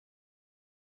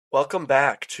Welcome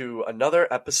back to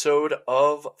another episode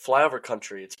of Flyover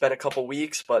Country. It's been a couple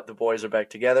weeks, but the boys are back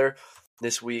together.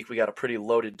 This week we got a pretty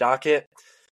loaded docket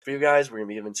for you guys. We're going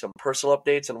to be giving some personal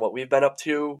updates on what we've been up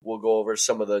to. We'll go over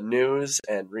some of the news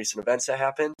and recent events that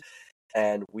happened,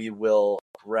 and we will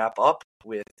wrap up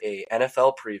with a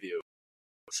NFL preview.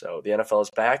 So the NFL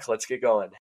is back. Let's get going.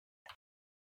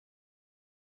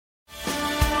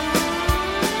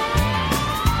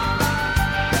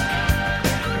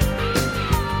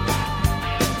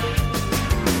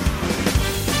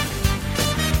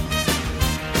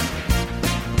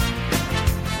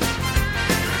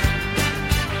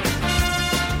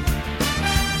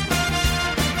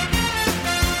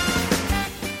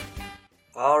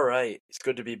 All right, it's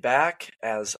good to be back.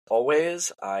 As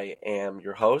always, I am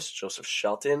your host, Joseph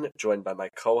Shelton, joined by my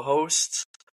co-hosts.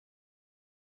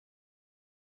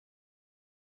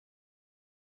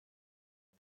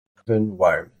 Evan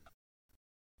Wireman.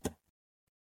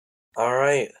 All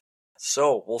right,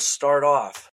 so we'll start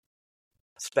off.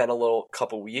 It's been a little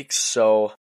couple weeks,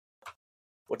 so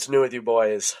what's new with you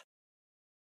boys?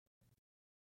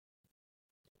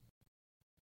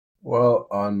 Well,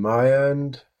 on my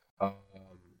end,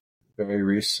 very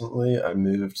recently I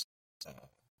moved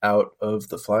out of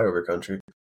the Flyover Country.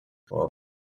 Well,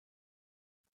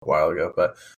 a while ago,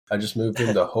 but I just moved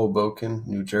into Hoboken,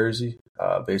 New Jersey,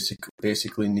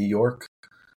 basically New York.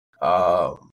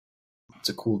 It's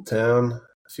a cool town.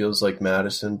 Feels like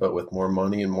Madison, but with more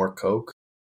money and more coke.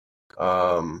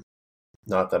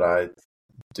 Not that I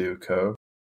do coke.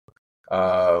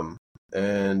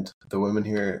 And the women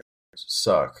here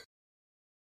suck.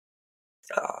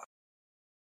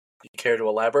 You care to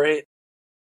elaborate?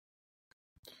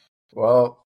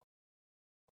 Well,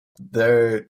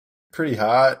 they're pretty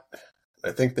hot.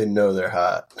 I think they know they're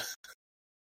hot.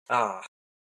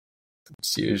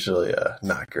 It's usually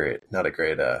not a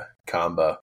great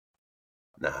combo.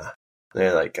 Nah,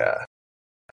 they're like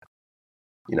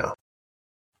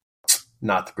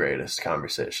not the greatest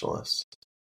conversationalists.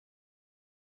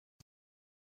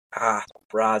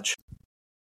 Raj.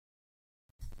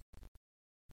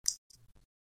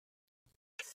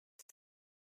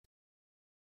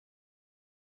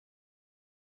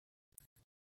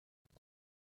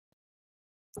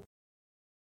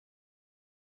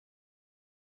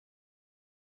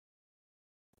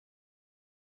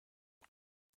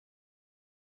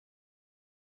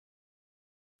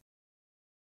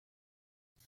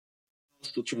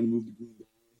 Still trying to move the green ball.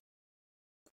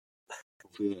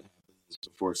 Hopefully that happens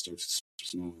before it starts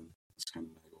snowing. That's kind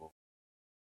of my goal.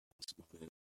 That's about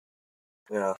it.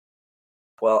 Yeah.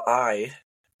 Well, I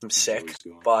am sick,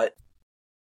 but...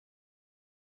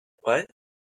 What?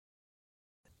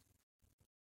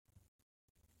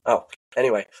 Oh,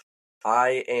 anyway.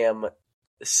 I am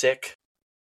sick,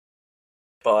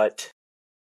 but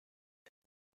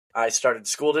I started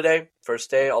school today. First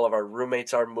day, all of our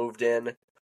roommates are moved in.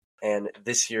 And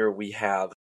this year we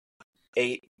have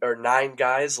 8 or 9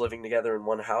 guys living together in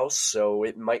one house, so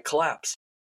it might collapse.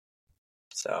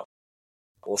 So,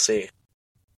 we'll see.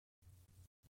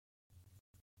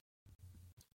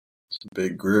 It's a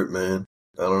big group, man.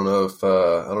 I don't know if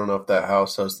that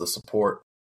house has the support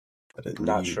that it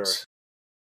Not needs. sure.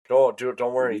 Oh, dude,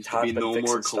 don't worry. There Todd's needs to been be no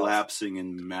fixing more stuff. collapsing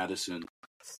in Madison.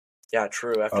 Yeah,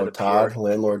 true. After the Todd, pier.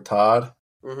 landlord Todd.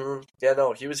 Mm-hmm. Yeah,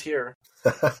 no, he was here.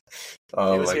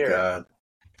 Oh He was my here. God!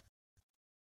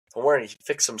 Don't worry, he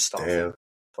fixed some stuff, Damn,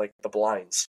 like the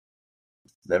blinds.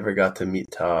 never got to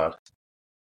meet Todd.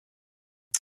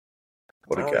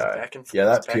 What a Well, he's guy! back in- Yeah,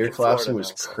 that he's back pier in Florida collapsing was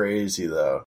now, so. crazy,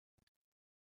 though.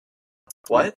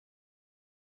 What?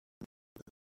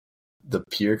 The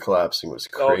pier collapsing was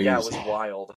Oh, crazy. yeah, it was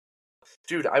wild.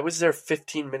 Dude, I was there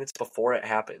 15 minutes before it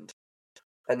happened.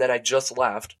 And then I just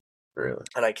left, Really?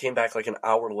 and I came back like an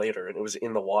hour later, and it was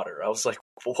in the water. I was like,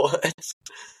 what?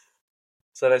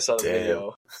 So then I saw the Damn.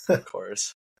 video, of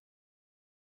course.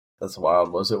 That's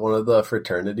wild. Was it one of the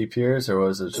fraternity piers, or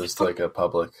was it just like a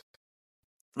public?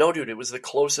 No, dude, it was the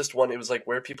closest one. It was like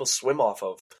where people swim off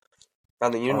of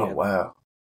on the Union. Oh wow!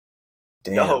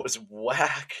 Damn, No, it was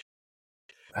whack.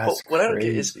 that's But what I don't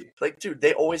get is, crazy. like, dude,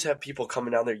 they always have people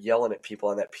coming down there yelling at people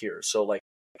on that pier. So, like,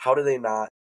 how do they not,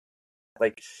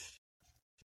 like,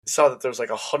 saw that there was like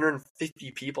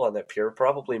 150 people on that pier,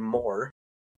 probably more.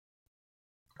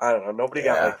 I don't know. Nobody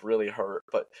got, Yeah. like, really hurt.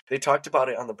 But they talked about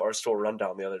it on the Barstool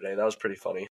Rundown the other day. That was pretty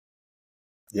funny.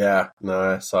 Yeah, no,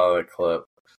 I saw that clip.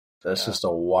 That's Yeah. just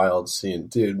a wild scene,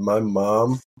 dude. My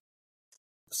mom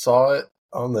saw it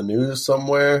on the news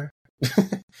somewhere,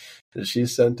 and she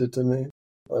sent it to me.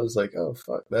 I was like, oh,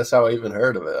 fuck. That's how I even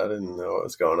heard of it. I didn't know what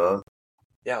was going on.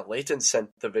 Yeah, Leighton sent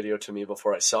the video to me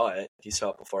before I saw it. He saw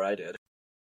it before I did.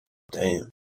 Damn.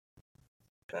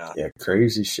 Yeah,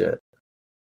 crazy shit.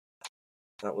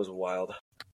 that was wild.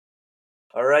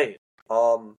 All right.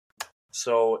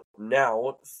 So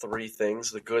now 3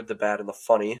 things: the good, the bad, and the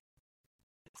funny.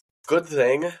 Good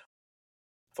thing,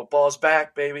 football is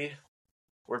back, baby.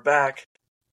 We're back.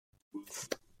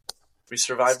 We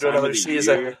survived This time another of the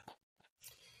season. year.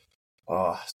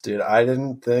 Oh, dude, I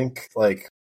didn't think, like,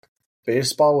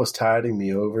 baseball was tiding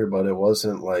me over, but it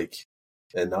wasn't, like,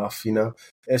 enough, you know?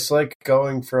 It's like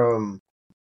going from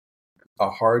a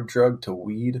hard drug to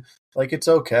weed. Like, it's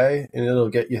okay, and it'll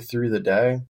get you through the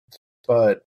day,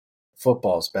 but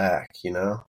football's back, you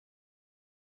know?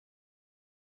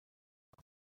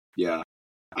 Yeah.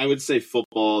 I would say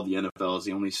football, the NFL is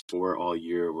the only sport all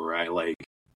year where I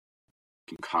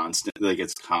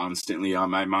it's constantly on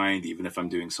my mind, even if I'm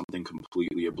doing something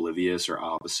completely oblivious or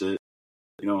opposite.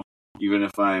 You know, even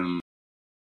if I'm,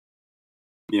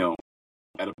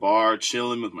 at a bar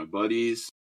chilling with my buddies,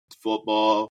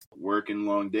 football, working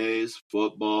long days,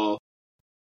 football,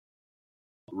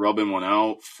 rubbing one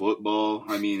out, football.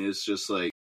 I mean, it's just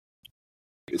like,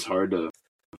 it's hard to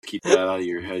keep that out of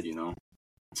your head, you know?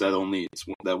 It's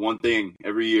that one thing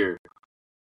every year.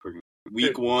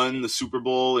 Week 1, the Super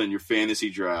Bowl, and your fantasy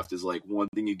draft is like one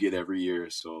thing you get every year.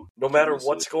 So No matter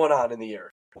what's going on in the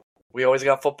year, we always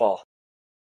got football.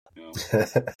 You know?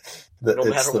 No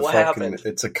matter what happened.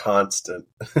 It's a constant.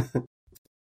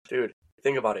 Dude,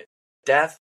 think about it.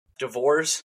 Death,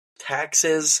 divorce,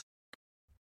 taxes,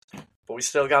 but we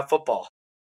still got football.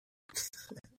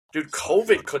 Dude,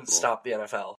 COVID couldn't stop the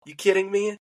NFL. You kidding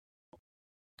me?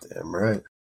 Damn right.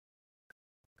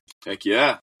 Heck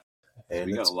yeah. And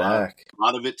we it's got a back.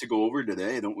 lot of it to go over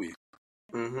today, don't we?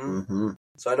 Mm-hmm.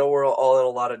 So I know we're all in a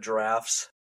lot of drafts,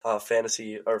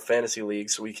 fantasy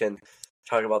leagues, so we can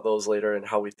talk about those later and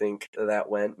how we think that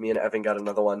went. Me and Evan got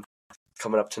another one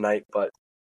coming up tonight, but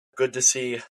good to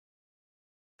see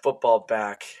football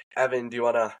back. Evan, do you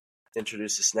want to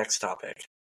introduce this next topic?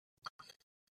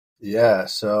 Yeah,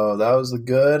 so that was the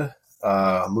good.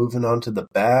 Moving on to the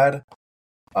bad.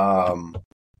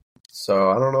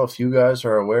 So I don't know if you guys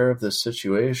are aware of this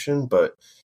situation, but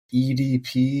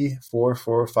EDP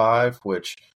 445,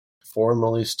 which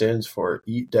formally stands for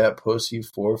Eat Dat Pussy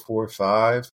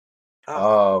 445,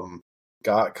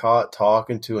 got caught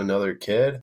talking to another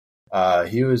kid.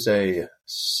 He was a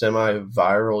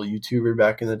semi-viral YouTuber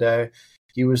back in the day.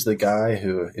 He was the guy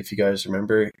who, if you guys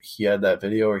remember, he had that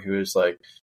video where he was like,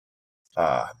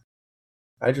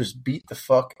 I just beat the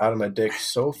fuck out of my dick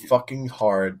so fucking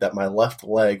hard that my left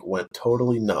leg went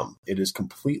totally numb. It is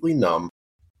completely numb.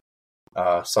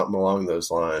 Something along those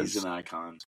lines. He's an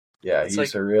icon. Yeah,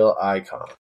 he's a real icon.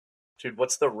 Dude,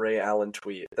 what's the Ray Allen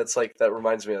tweet? That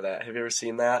reminds me of that. Have you ever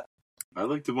seen that? I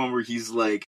like the one where he's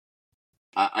like,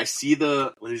 I see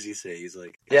the, what does he say? He's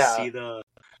like, yeah.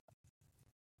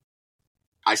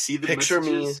 I see the picture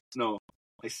messages. Me. No,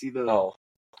 I see the,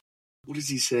 what does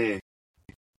he say?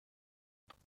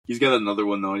 He's got another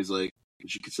one though. He's like,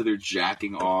 would you consider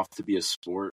jacking off to be a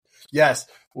sport? Yes.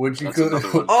 Would you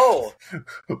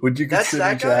Would you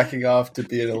consider jacking off to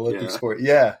be an Olympic sport?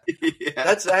 Yeah.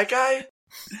 That's that guy?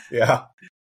 Yeah.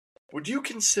 Would you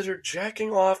consider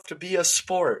jacking off to be a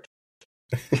sport?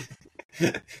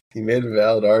 He made a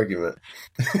valid argument.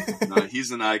 No,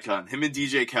 he's an icon. Him and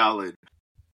DJ Khaled,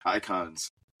 icons.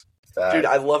 Dude,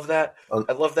 I love that.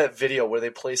 I love that video where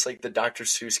they place like the Dr.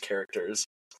 Seuss characters.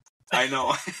 I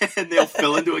know. And they'll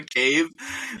fill into a cave.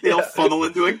 They'll funnel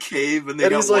into a cave, and they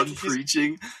got one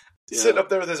preaching. Sitting up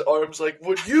there with his arms like,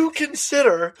 would you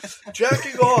consider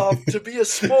jacking off to be a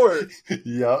sport?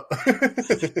 Yep.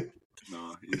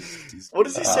 No, he's what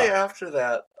does he say after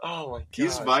that? Oh my god.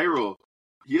 He's viral.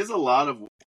 He has a lot of,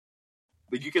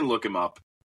 like, you can look him up.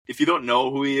 If you don't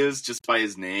know who he is just by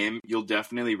his name, you'll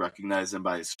definitely recognize him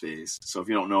by his face. So if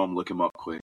you don't know him, look him up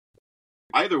quick.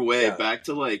 Either way, back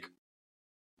to like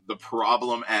the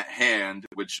problem at hand,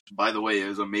 which by the way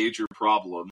is a major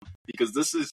problem, because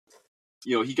this is,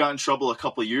 he got in trouble a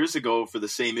couple of years ago for the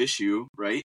same issue,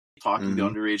 right? Talking to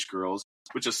underage girls,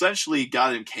 which essentially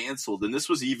got him canceled. And this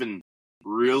was even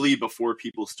really before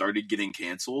people started getting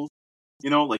canceled.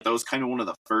 Like that was kind of one of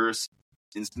the first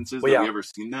instances that we ever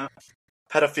seen that.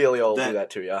 Pedophilia will do that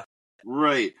too, yeah.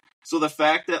 Right. So the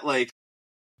fact that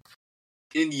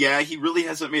he really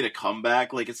hasn't made a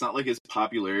comeback. Like, it's not like his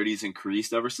popularity's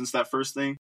increased ever since that first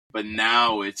thing. But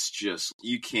now it's just,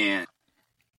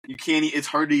 it's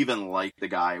hard to even like the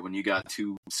guy when you got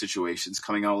 2 situations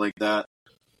coming out like that.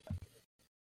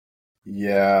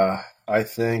 Yeah, I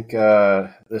think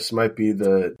this might be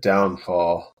the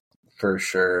downfall for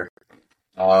sure.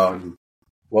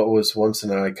 What was once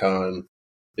an icon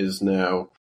is now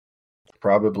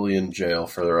probably in jail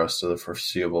for the rest of the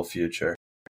foreseeable future.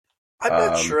 I'm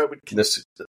not sure it would.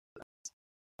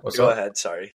 What's Go up? ahead.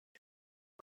 Sorry.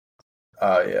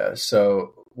 Yeah.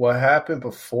 So what happened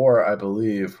before, I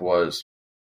believe, was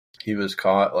he was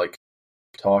caught like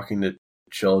talking to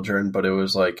children, but it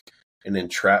was like an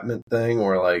entrapment thing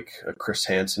or like a Chris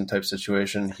Hansen type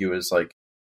situation. He was like,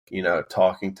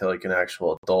 talking to like an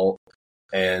actual adult.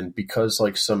 And because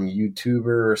like some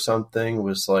YouTuber or something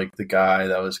was like the guy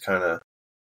that was kind of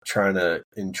trying to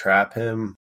entrap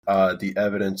him, the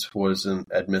evidence wasn't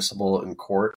admissible in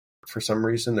court for some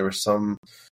reason. There was some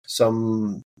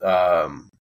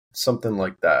something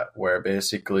like that where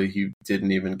basically he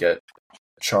didn't even get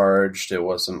charged. It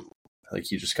wasn't like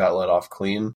he just got let off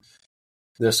clean.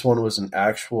 This one was an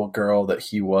actual girl that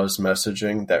he was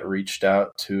messaging that reached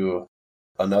out to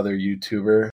another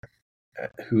YouTuber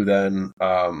who then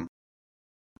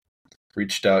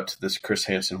reached out to this Chris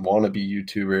Hansen wannabe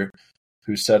YouTuber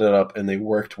who set it up, and they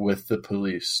worked with the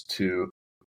police to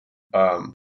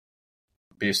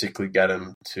basically get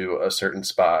him to a certain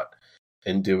spot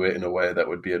and do it in a way that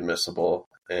would be admissible.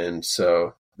 And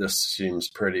so this seems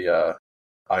pretty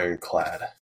ironclad.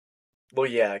 Well,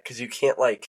 yeah, because you can't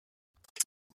like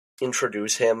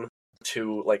introduce him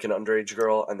to like an underage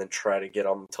girl and then try to get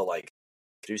him to like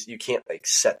do. You can't like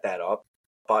set that up.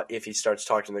 But if he starts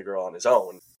talking to the girl on his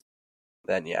own,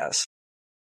 then yes.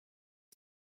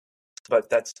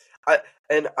 But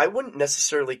I wouldn't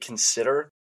necessarily consider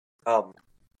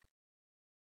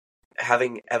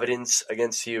having evidence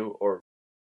against you, or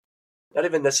not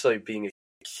even necessarily being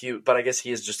accused, but I guess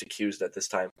he is just accused at this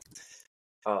time.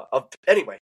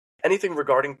 Anyway, anything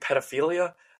regarding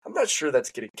pedophilia, I'm not sure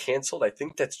that's getting canceled. I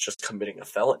think that's just committing a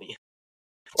felony.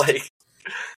 Like,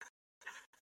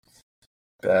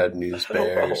 bad news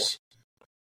bears.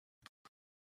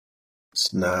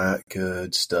 It's not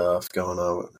good stuff going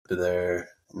on there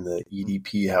in the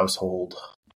EDP household.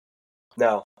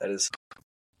 No, that is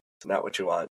not what you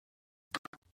want.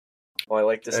 Well, I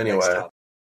like this Anyway, next topic.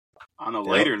 On a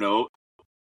lighter note.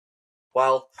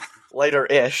 Well,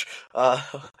 lighter-ish.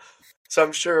 So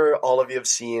I'm sure all of you have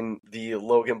seen the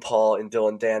Logan Paul and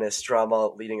Dylan Dennis drama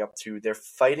leading up to their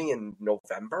fighting in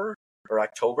November or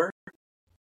October.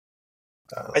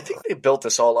 I think they built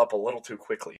this all up a little too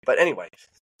quickly. But anyway,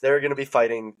 they're going to be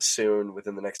fighting soon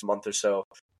within the next month or so.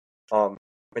 And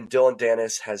Dylan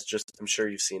Dennis has just, I'm sure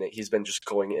you've seen it, he's been just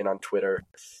going in on Twitter,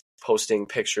 posting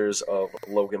pictures of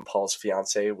Logan Paul's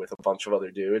fiance with a bunch of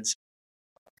other dudes.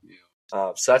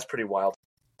 So that's pretty wild.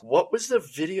 What was the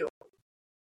video?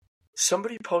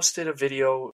 Somebody posted a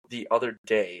video the other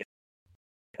day,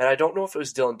 and I don't know if it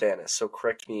was Dylan Dennis, so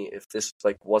correct me if this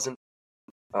like wasn't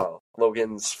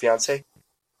Logan's fiance.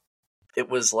 It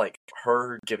was like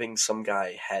her giving some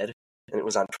guy head, and it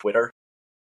was on Twitter.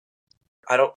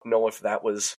 I don't know if that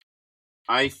was...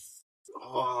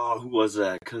 who was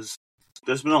that? Because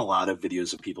there's been a lot of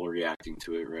videos of people reacting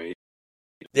to it, right?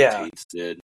 Yeah. Tates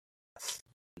did.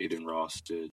 Aiden Ross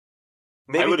did.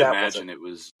 Maybe I would that imagine wasn't. it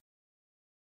was.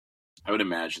 I would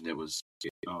imagine it was.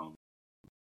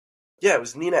 Yeah, it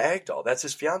was Nina Agdal. That's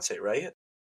his fiance, right?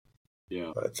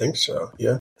 Yeah. I think so,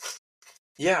 yeah.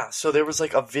 Yeah, so there was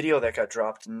like a video that got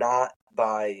dropped, not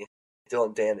by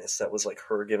Dylan Dennis, that was like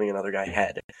her giving another guy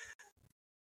head.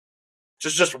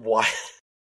 Just why?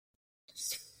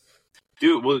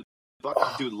 Dude,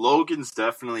 Logan's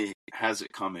definitely has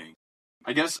it coming.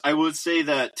 I guess I would say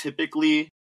that typically,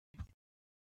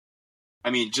 I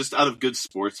mean, just out of good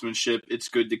sportsmanship, it's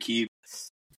good to keep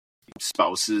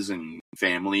spouses and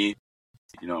family,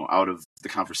 out of the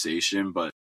conversation.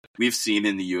 But we've seen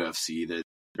in the UFC that,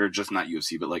 or just not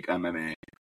UFC, but like MMA,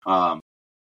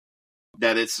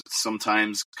 that it's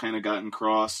sometimes kind of gotten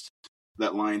crossed.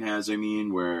 That line has,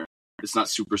 where it's not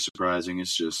super surprising.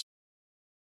 It's just,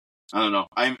 I don't know.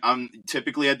 I'm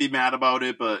typically I'd be mad about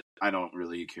it, but I don't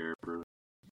really care for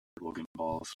Logan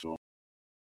Paul, so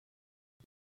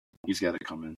he's got it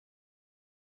coming.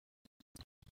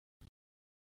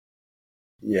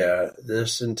 Yeah,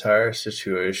 this entire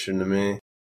situation to me,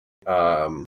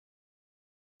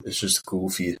 it's just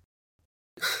goofy.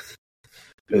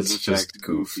 It's just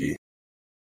goofy.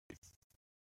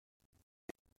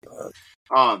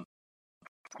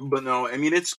 But no,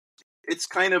 it's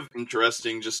kind of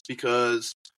interesting just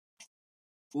because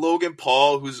Logan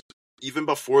Paul, who's even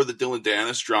before the Dylan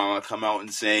Dennis drama, come out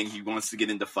and saying he wants to get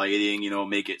into fighting,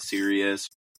 make it serious,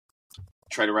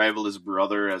 try to rival his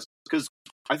brother, because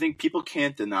I think people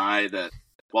can't deny that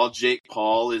while Jake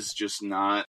Paul is just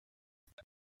not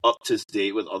up to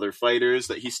date with other fighters,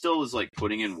 that he still is like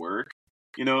putting in work,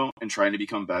 and trying to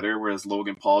become better, whereas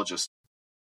Logan Paul just,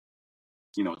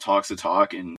 talks the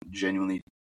talk and genuinely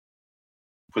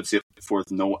puts it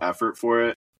forth no effort for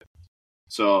it.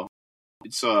 So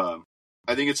it's I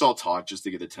think it's all talk just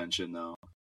to get attention though.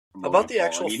 About the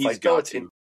actual fight though, It's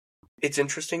it's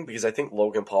interesting because I think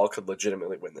Logan Paul could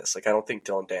legitimately win this. Like, I don't think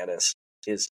Dylan Dennis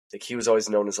is, like, he was always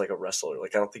known as, like, a wrestler.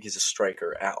 Like, I don't think he's a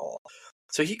striker at all.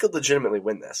 So he could legitimately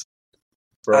win this.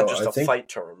 Bro, Not just fight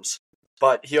terms.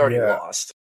 But he already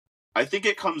lost. I think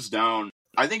it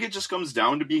just comes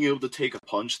down to being able to take a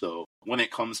punch, though, when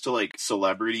it comes to, like,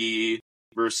 celebrity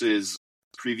versus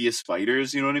previous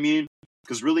fighters, you know what I mean?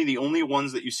 Because really the only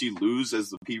ones that you see lose as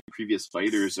the previous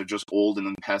fighters are just old and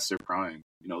then past their prime,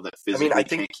 you know, that physically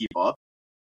can't keep up.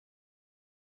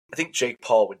 I think Jake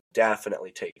Paul would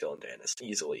definitely take Dylan Dennis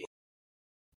easily.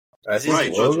 I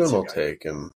think Logan will take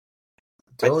him.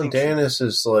 Dylan Dennis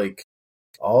is like,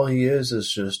 all he is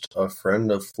just a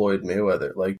friend of Floyd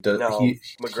Mayweather. Like, he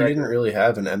didn't really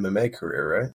have an MMA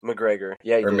career, right? McGregor.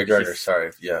 Yeah, he or did. McGregor,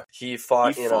 sorry. Yeah. He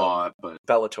fought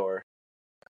Bellator.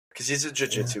 Because he's a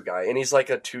jiu-jitsu guy, and he's like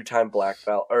a 2-time black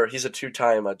belt, or he's a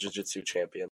 2-time jiu-jitsu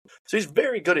champion. So he's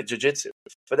very good at jiu-jitsu,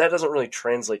 but that doesn't really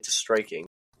translate to striking.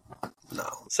 No.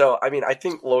 So, I mean, I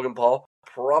think Logan Paul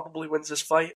probably wins this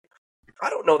fight. I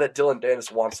don't know that Dylan Dennis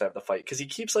wants to have the fight, because he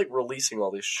keeps, like, releasing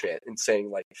all this shit and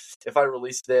saying, like, if I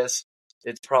release this,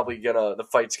 it's probably the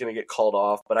fight's gonna get called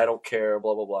off, but I don't care,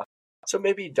 blah, blah, blah. So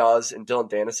maybe he does, and Dylan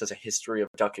Dennis has a history of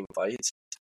ducking fights.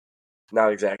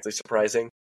 Not exactly surprising.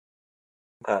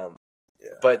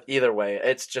 But either way,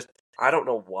 it's just, I don't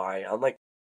know why. I'm like,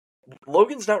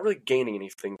 Logan's not really gaining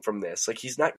anything from this. Like,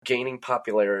 he's not gaining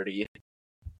popularity.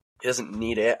 He doesn't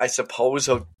need it. I suppose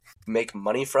he'll make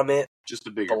money from it. Just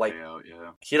a bigger payout,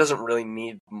 yeah. He doesn't really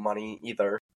need money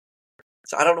either.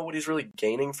 So I don't know what he's really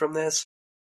gaining from this.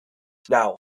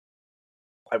 Now,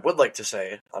 I would like to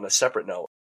say, on a separate note,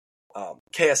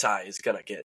 KSI is going to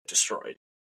get destroyed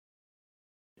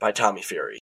by Tommy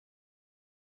Fury.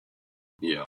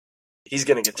 Yeah. He's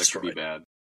going to get destroyed. That could be bad.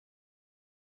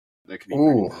 That could be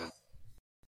pretty bad.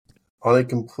 On a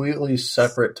completely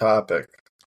separate topic.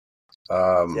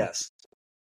 Yes.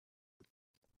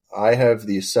 I have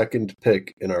the second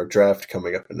pick in our draft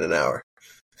coming up in an hour.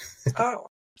 Oh.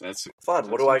 That's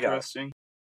fun. What do I got?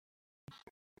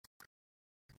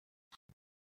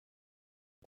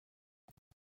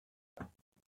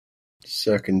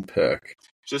 Second pick.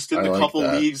 Just in the couple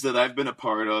leagues that I've been a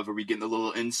part of, are we getting a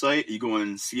little insight? Are you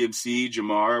going CMC,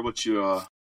 Jamar? What you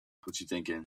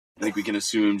thinking? I think we can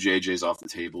assume JJ's off the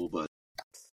table, but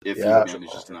if he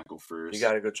manages to not go first, you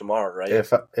got to go Jamar, right?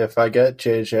 If I get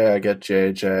JJ, I get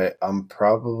JJ. I'm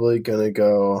probably gonna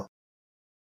go.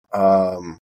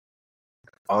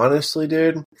 Honestly,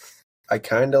 dude, I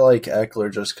kind of like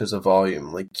Eckler just because of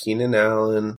volume. Like Keenan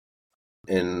Allen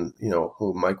and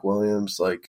Mike Williams,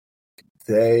 like.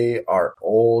 They are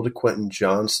old. Quentin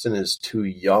Johnston is too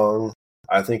young.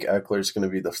 I think Eckler's going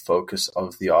to be the focus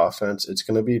of the offense. It's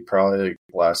going to be probably a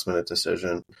last-minute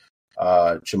decision.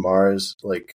 Jamar is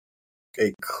like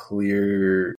a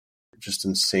clear, just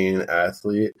insane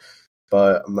athlete.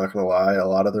 But I'm not going to lie, a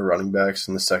lot of the running backs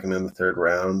in the second and the third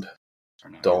round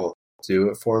don't do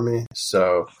it for me.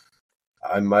 So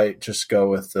I might just go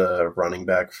with the running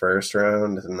back first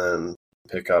round and then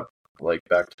pick up like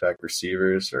back-to-back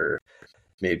receivers or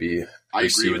maybe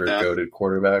receiver-goated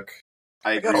quarterback.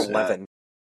 I got 11.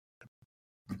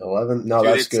 11? No,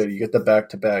 dude, that's good. You get the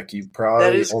back-to-back. You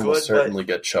probably almost certainly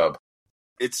get Chubb.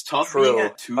 It's tough being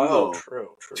at 2, though. True.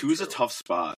 2 is a tough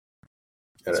spot.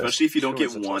 Especially if you don't get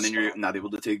 1 and you're not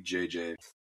able to take JJ.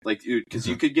 Like, dude, because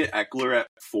you could get Eckler at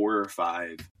 4 or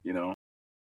 5, you know?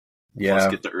 Yeah.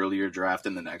 Plus get the earlier draft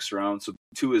in the next round. So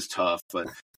 2 is tough, but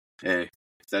hey,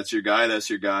 if that's your guy, that's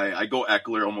your guy. I go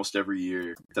Eckler almost every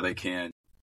year that I can.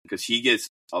 Because he gets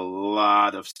a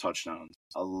lot of touchdowns.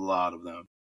 A lot of them.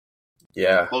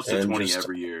 Yeah. Close to 20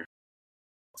 every year.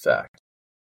 Fact.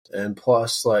 And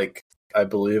plus, like, I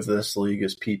believe this league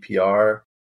is PPR.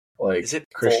 Like, is it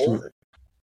Christian? full?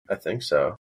 I think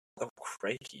so. Oh,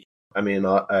 crikey. I mean,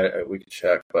 we could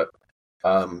check, but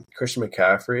Christian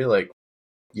McCaffrey, like,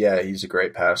 yeah, he's a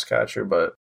great pass catcher,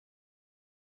 but,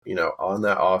 on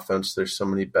that offense, there's so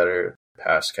many better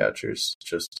pass catchers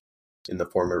just in the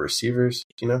form of receivers,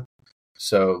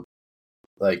 So,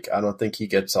 like, I don't think he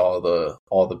gets all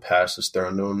the passes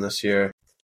thrown to him this year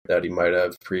that he might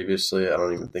have previously. I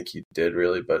don't even think he did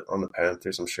really, but on the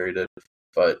Panthers, I'm sure he did.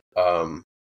 But, we'll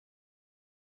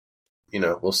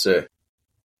see.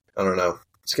 I don't know.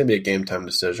 It's going to be a game time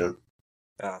decision.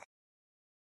 Yeah.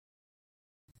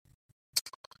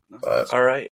 But, all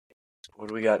right. What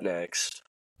do we got next?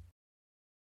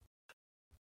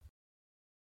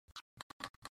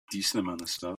 Decent amount of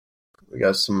stuff. We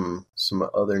got some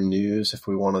other news if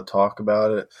we want to talk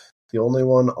about it. The only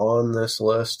one on this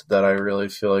list that I really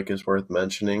feel like is worth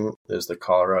mentioning is the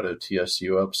Colorado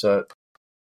TSU upset.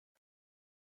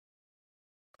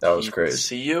 That was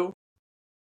crazy. TCU?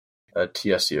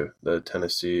 TSU, the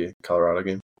Tennessee Colorado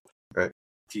game, right?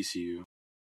 TCU.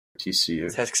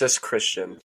 Texas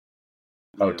Christian.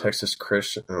 Oh, yeah. Texas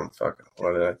Christian. Oh, fuck.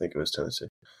 Why did I think it was Tennessee?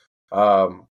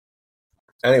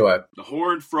 Anyway. The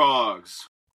Horned Frogs.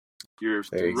 Your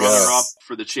runner-up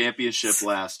for the championship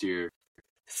last year.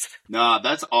 Nah,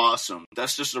 that's awesome.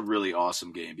 That's just a really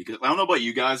awesome game. Because I don't know about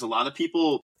you guys, a lot of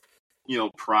people,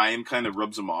 Prime kind of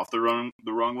rubs them off the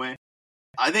wrong way.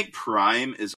 I think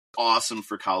Prime is awesome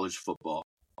for college football.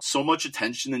 So much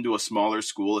attention into a smaller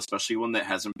school, especially one that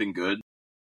hasn't been good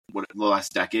the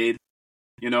last decade,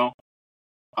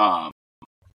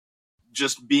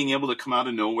 just being able to come out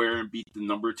of nowhere and beat the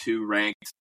number 2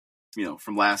 ranked,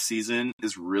 from last season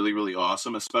is really, really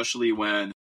awesome, especially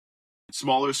when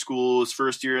smaller schools,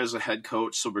 first year as a head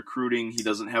coach, so recruiting, he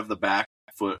doesn't have the back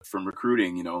foot from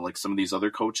recruiting, like some of these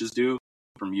other coaches do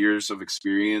from years of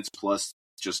experience plus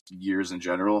just years in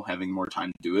general, having more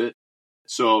time to do it.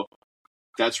 So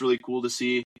that's really cool to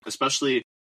see, especially,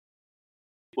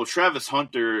 Travis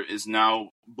Hunter is now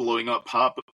blowing up,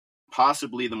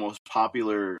 possibly the most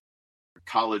popular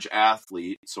college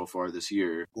athlete so far this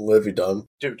year. Livy Dunn.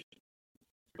 Dude.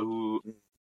 Ooh.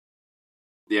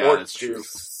 Yeah, that's true.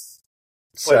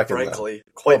 Quite frankly,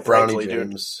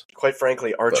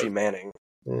 Archie Manning.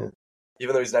 Yeah.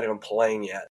 Even though he's not even playing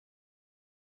yet.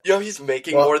 He's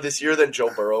making more this year than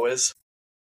Joe Burrow is.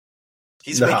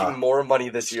 He's making more money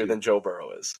this year than Joe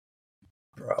Burrow is.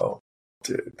 Bro.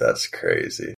 Dude, that's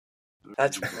crazy.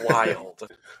 That's wild.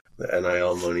 The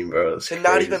NIL money, bro. That's crazy.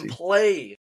 Not even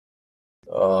play.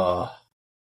 Oh.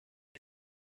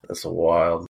 That's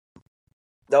wild.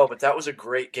 No, but that was a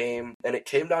great game, and it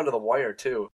came down to the wire,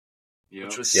 too. Yep.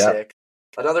 Which was sick.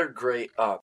 Another great,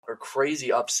 or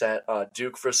crazy upset,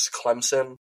 Duke versus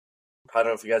Clemson. I don't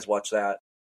know if you guys watched that.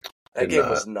 That game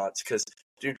was nuts, because,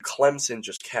 dude, Clemson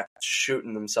just kept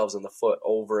shooting themselves in the foot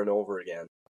over and over again.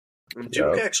 And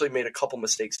Duke actually made a couple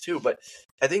mistakes, too, but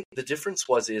I think the difference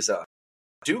is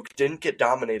Duke didn't get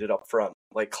dominated up front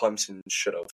like Clemson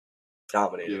should have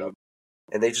dominated them,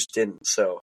 and they just didn't,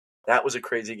 so that was a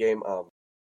crazy game.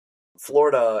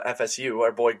 Florida FSU,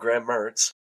 our boy Graham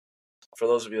Mertz. For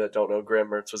those of you that don't know, Graham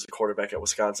Mertz was a quarterback at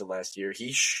Wisconsin last year.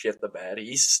 He shit the bed.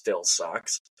 He still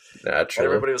sucks. Naturally.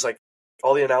 And everybody was like,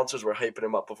 all the announcers were hyping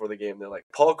him up before the game. They're like,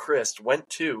 Paul Chryst went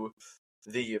to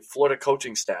the Florida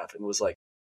coaching staff and was like,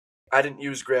 I didn't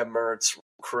use Graham Mertz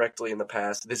correctly in the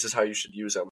past. This is how you should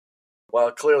use him.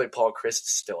 Well, clearly Paul Chryst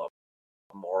is still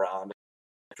a moron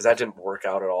because that didn't work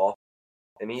out at all.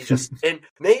 And he just, and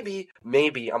maybe, I'm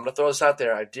going to throw this out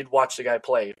there. I did watch the guy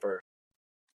play for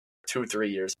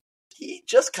 2-3 years. He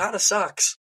just kind of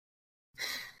sucks.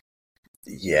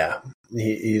 Yeah,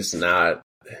 he's not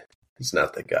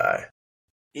the guy.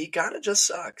 He kind of just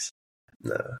sucks.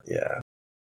 No, yeah.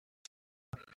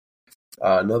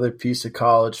 Another piece of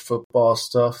college football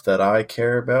stuff that I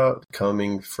care about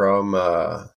coming from,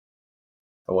 I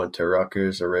went to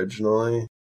Rutgers originally.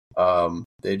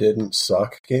 They didn't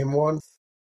suck game 1.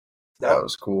 No. That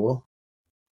was cool.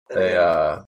 They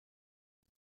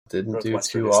didn't do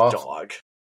too often. Dog.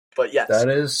 But yes. That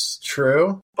is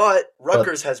true. But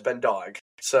Rutgers has been dog.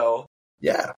 So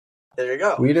yeah. There you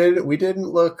go. We didn't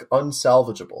look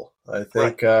unsalvageable. I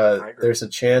think there's a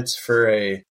chance for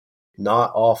a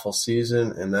not awful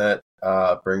season, and that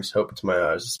brings hope to my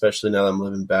eyes, especially now that I'm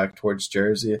living back towards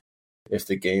Jersey. If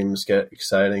the games get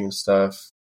exciting and stuff,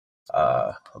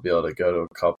 I'll be able to go to a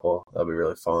couple. That'll be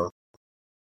really fun.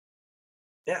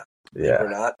 Yeah. Yeah. We're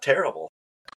not terrible.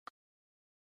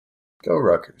 Go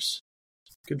Rutgers.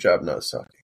 Good job not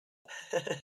sucking.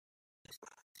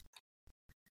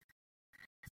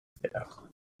 Yeah.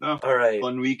 No. All right.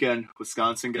 Fun weekend.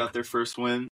 Wisconsin got their first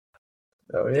win.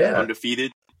 Oh, yeah.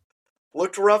 Undefeated.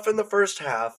 Looked rough in the first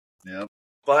half. Yep.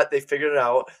 But they figured it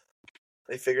out.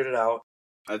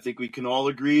 I think we can all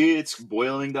agree it's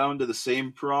boiling down to the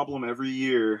same problem every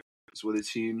year. Is what it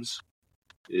seems.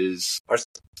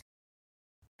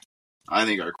 I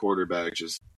think our quarterback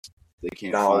they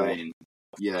can't find.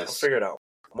 Yes. He'll figure it out.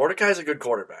 Mordecai's a good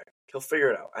quarterback. He'll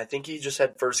figure it out. I think he just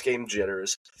had first game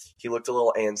jitters. He looked a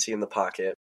little antsy in the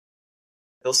pocket.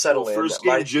 He'll settle in. First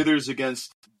game jitters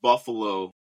against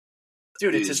Buffalo.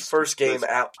 Dude, it's his first game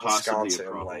at Wisconsin.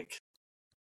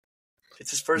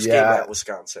 It's his first game at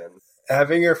Wisconsin.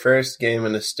 Having your first game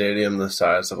in a stadium the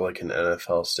size of like an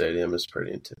NFL stadium is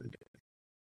pretty intimidating.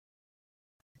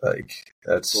 Like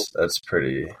that's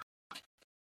pretty.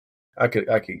 I could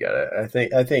get it.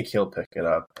 I think he'll pick it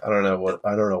up. I don't know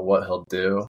what he'll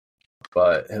do,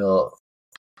 but they'll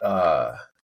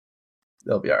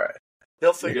be all right.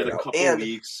 They'll We figure got it a out. couple And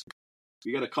weeks.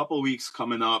 We got a couple weeks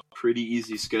coming up. Pretty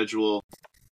easy schedule.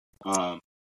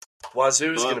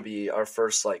 Wazoo is But- going to be our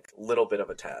first little bit of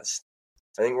a test.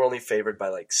 I think we're only favored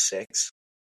by 6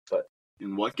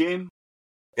 In what game?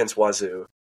 against Wazoo.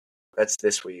 That's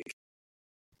this week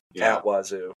Yeah. at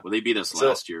Wazoo, Well, they beat us So-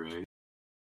 last year, right?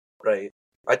 right?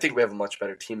 I think we have a much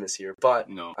better team this year, but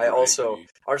No. I also agree.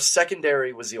 our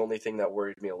secondary was the only thing that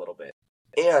worried me a little bit.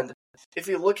 And if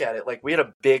you look at it, we had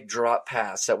a big drop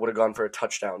pass that would have gone for a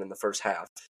touchdown in the first half,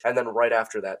 and then right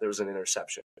after that there was an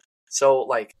interception. So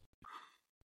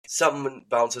something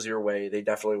bounces your way, they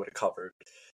definitely would have covered.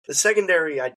 The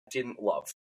secondary I didn't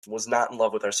love. Was not in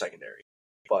love with our secondary.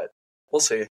 But we'll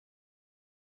see.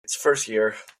 It's first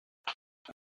year.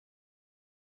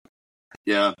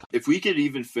 Yeah. If we could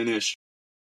even finish,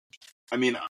 I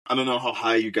mean, I don't know how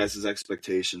high you guys'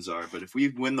 expectations are, but if we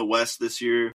win the West this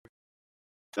year,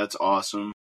 that's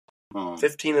awesome.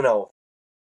 15-0.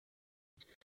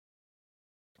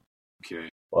 Okay.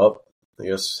 Well, I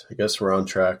guess we're on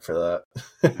track for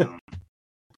that.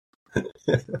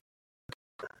 Yeah.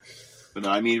 But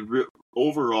I mean,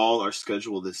 overall, our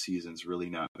schedule this season is really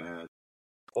not bad.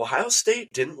 Ohio State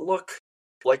didn't look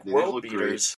like They didn't world look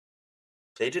beaters.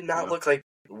 They did not Yeah. look like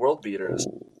world beaters.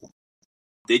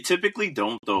 They typically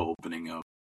don't, though, opening up.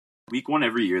 Week 1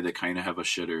 every year, they kind of have a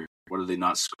shitter. What are they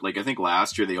not? I think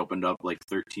last year they opened up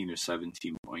 13 or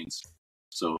 17 points.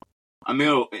 So, I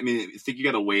think you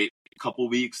got to wait a couple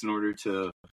weeks in order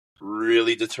to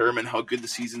really determine how good the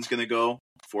season's going to go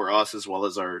for us as well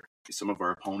as some of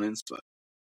our opponents. But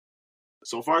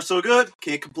so far, so good.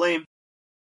 Can't complain.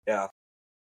 Yeah.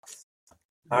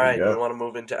 All There you right, go. you want to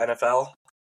move into NFL?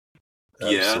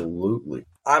 Yeah. Absolutely.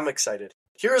 I'm excited.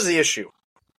 Here's the issue.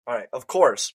 All right, of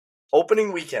course,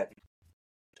 opening weekend,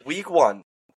 week 1,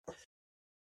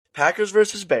 Packers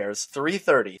versus Bears,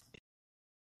 3:30.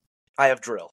 I have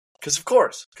drill. Of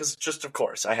course,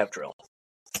 I have drill.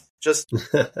 Just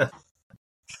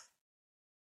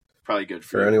Probably good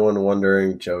For you. anyone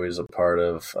wondering, Joey's a part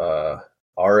of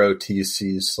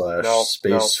ROTC No, /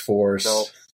 Space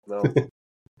Force no.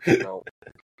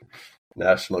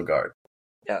 National Guard.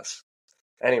 Yes.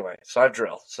 Anyway, so I have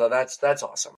drill. So that's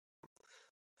awesome.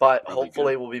 But Probably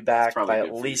hopefully good. we'll be back Probably by good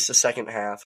at for least the second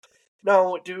half.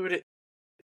 No, dude,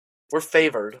 we're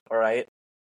favored, all right?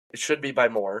 It should be by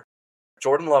more.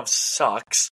 Jordan Love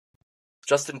sucks.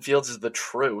 Justin Fields is the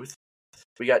truth.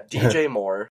 We got DJ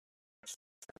Moore.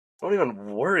 Don't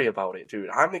even worry about it, dude.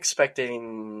 I'm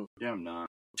expecting Yeah, I'm not.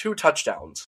 2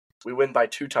 touchdowns. We win by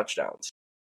 2 touchdowns.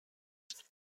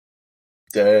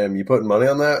 Damn, you putting money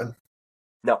on that?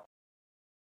 No.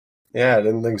 Yeah, I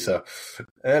didn't think so.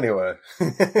 Anyway.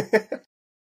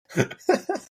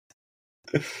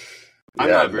 I'm Yeah,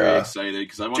 not very nah. excited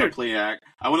because I want to Dude. play. I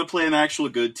want to play an actual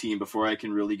good team before I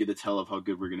can really get a tell of how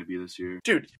good we're going to be this year.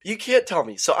 Dude, you can't tell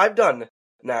me. So I've done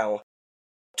now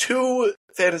 2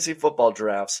 fantasy football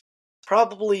drafts.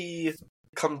 Probably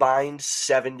combined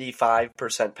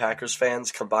 75% Packers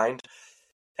fans combined.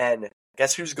 And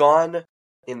guess who's gone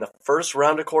in the first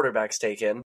round of quarterbacks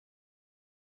taken?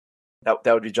 That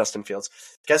would be Justin Fields.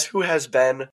 Guess who has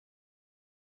been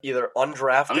either I don't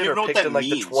undrafted even or know what picked that in mean.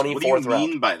 the 24th What do you round?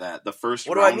 mean by that? The first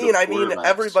What do I round mean? of I mean quarterbacks?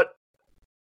 everybody.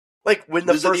 When the What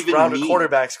does it first even round mean? of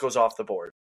quarterbacks goes off the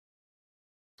board.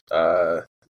 I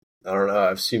don't know.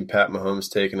 I've seen Pat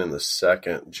Mahomes taken in the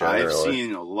second, generally. I've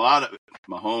seen a lot of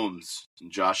Mahomes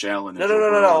and Josh Allen and No, Joe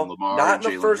Burrow and no. Lamar Not and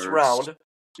in the Jalen first Hurts round. and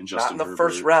Not Justin in the Herbert.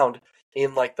 first round.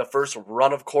 In the first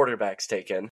run of quarterbacks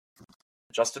taken.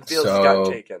 Justin Fields has So-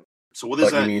 gotten taken. So what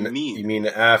does But that you mean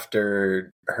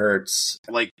after Hurts,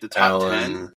 Like the top 10?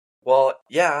 Allen? Well,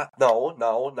 yeah, no.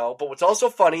 But what's also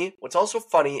funny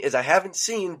is I haven't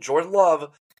seen Jordan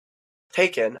Love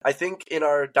taken. I think in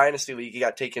our Dynasty League he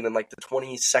got taken in the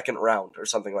 22nd round or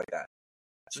something like that.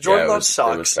 So Jordan Love It was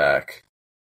sucks. back.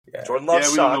 Yeah. Jordan Love Yeah,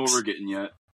 we sucks. don't know what we're getting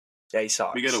yet. Yeah, he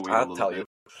sucks. We gotta wait a I'll little tell bit. you.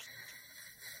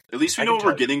 At least we I know can what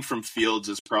we're tell you. getting from Fields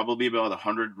is probably about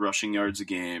 100 rushing yards a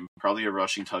game, probably a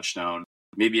rushing touchdown,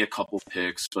 maybe a couple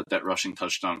picks, but that rushing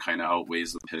touchdown kind of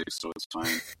outweighs the picks, so it's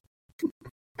fine.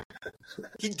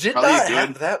 He did Probably not a good-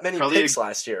 have that many probably a- picks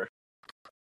last year.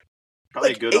 Probably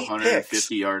Like a good 8 150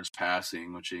 picks. yards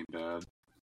passing, which ain't bad.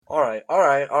 All right.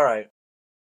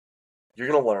 You're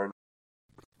gonna learn.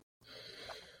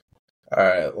 All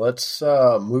right, let's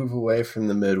move away from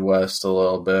the Midwest a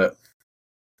little bit.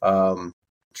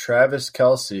 Travis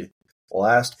Kelce,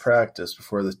 last practice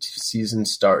before the season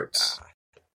starts.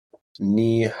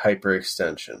 Knee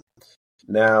hyperextension.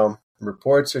 Now,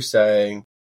 reports are saying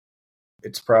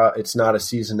it's not a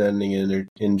season-ending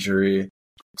injury.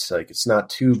 it's not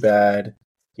too bad.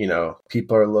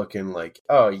 People are looking like,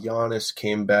 oh, Giannis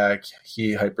came back.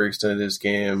 He hyperextended his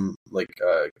game,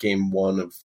 game 1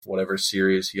 of whatever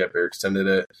series. He hyperextended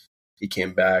it. He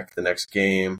came back the next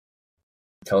game.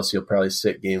 Kelsey will probably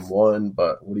sit game 1,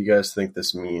 but what do you guys think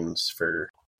this means for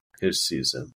his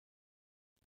season?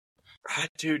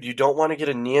 Dude, you don't want to get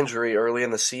a knee injury early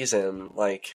in the season,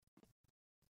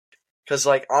 because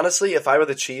honestly, if I were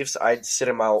the Chiefs, I'd sit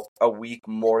him out a week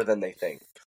more than they think,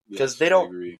 because they don't.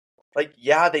 Agree.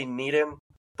 They need him,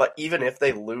 but even if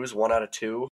they lose 1 out of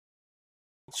 2,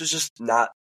 it's just not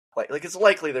it's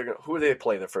likely they're gonna. Who do they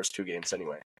play their first 2 games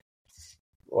anyway?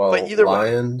 Well, but either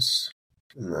Lions,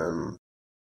 and then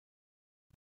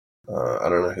I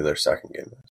don't know who their second game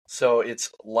is. So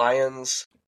it's Lions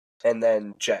and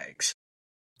then Jags.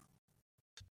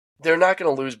 They're not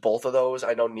going to lose both of those.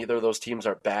 I know neither of those teams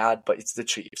are bad, but it's the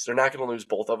Chiefs. They're not going to lose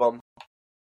both of them.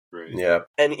 Right. Yeah.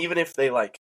 And even if they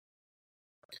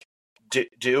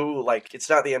it's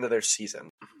not the end of their season.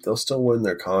 They'll still win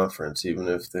their conference even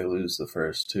if they lose the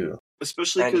first 2.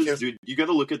 Especially because, dude, you got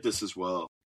to look at this as well.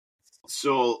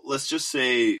 So let's just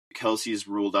say Kelsey is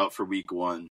ruled out for week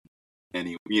 1.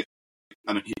 And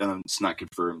it's not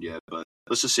confirmed yet, but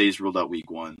let's just say he's ruled out week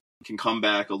 1. Can come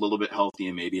back a little bit healthy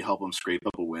and maybe help him scrape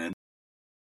up a win.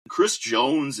 Chris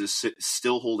Jones is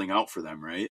still holding out for them,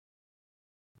 right?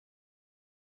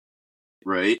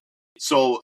 Right?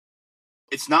 So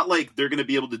it's not like they're going to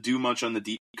be able to do much on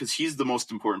the because he's the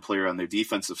most important player on their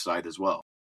defensive side as well.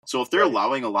 So if they're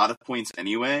allowing a lot of points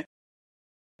anyway,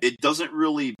 it doesn't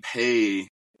really pay,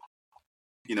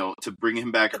 to bring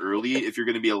him back early if you're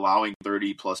going to be allowing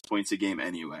 30-plus points a game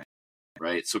anyway,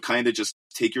 right? So kind of just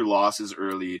take your losses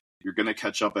early. You're going to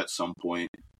catch up at some point.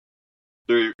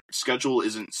 Their schedule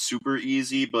isn't super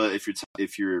easy, but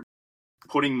if you're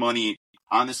putting money,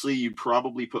 honestly, you'd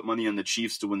probably put money on the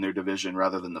Chiefs to win their division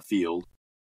rather than the field,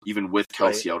 even with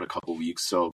Kelsey out a couple weeks.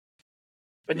 So,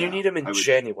 but you need him in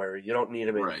January. You don't need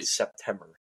him in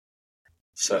September.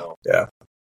 So yeah,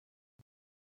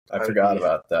 I forgot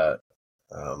about that.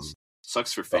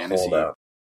 Sucks for fantasy.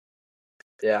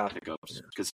 Yeah, pickups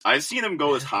because I've seen him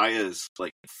go as high as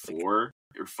 4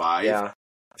 or 5. Yeah,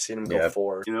 I've seen him go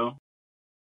 4.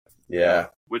 Yeah.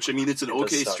 Which, I mean, it's an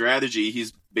okay strategy.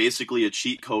 He's basically a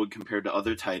cheat code compared to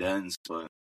other tight ends, but...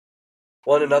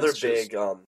 Well, and another big,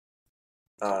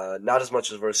 not as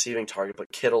much as a receiving target,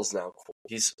 but Kittle's now.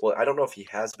 I don't know if he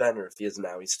has been or if he is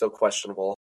now. He's still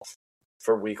questionable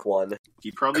for week 1.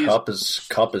 He probably Cup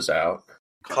is out.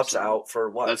 Cup's out for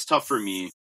what? That's tough for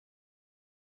me.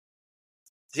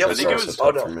 Yeah, I think it was. Oh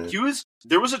no,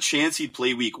 there was a chance he'd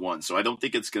play week 1, so I don't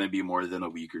think it's going to be more than a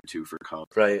week or 2 for Cup.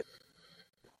 Right.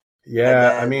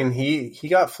 Yeah, I mean he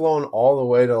got flown all the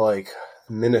way to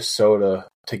Minnesota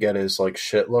to get his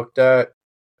shit looked at.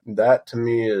 That to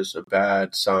me is a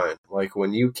bad sign.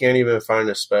 When you can't even find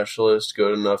a specialist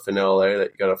good enough in LA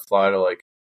that you got to fly to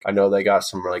I know they got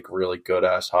some really good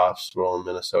ass hospital in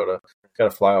Minnesota. You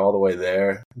got to fly all the way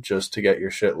there just to get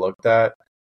your shit looked at.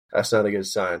 That's not a good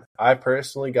sign. I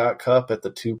personally got Cup at the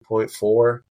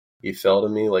 2.4. He fell to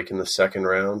me in the second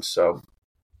round, so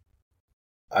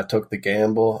I took the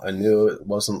gamble. I knew it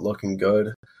wasn't looking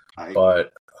good,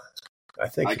 but I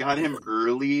think I got him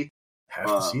early. Half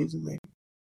the season, maybe.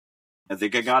 I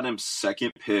think I got him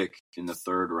second pick in the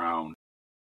 3rd round.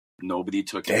 Nobody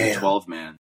took him in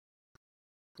 12-man.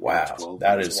 Wow,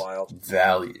 that is wild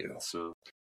value. So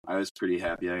I was pretty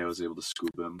happy I was able to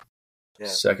scoop him. Yeah.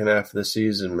 Second half of the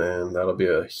season, man. That'll be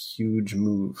a huge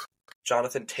move.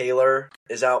 Jonathan Taylor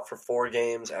is out for 4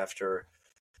 games after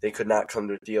they could not come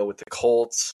to a deal with the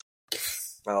Colts.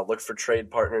 Looked for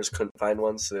trade partners, couldn't find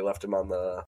one, so they left him on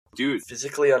the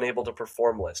physically unable to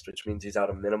perform list, which means he's out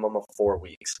a minimum of 4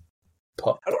 weeks.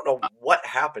 I don't know what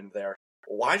happened there.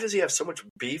 Why does he have so much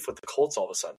beef with the Colts all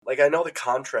of a sudden? I know the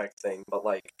contract thing, but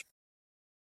I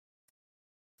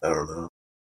don't know.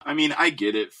 I mean, I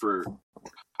get it for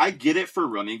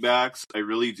running backs. I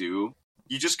really do.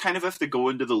 You just kind of have to go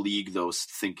into the league, though,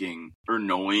 thinking or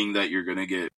knowing that you're going to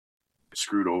get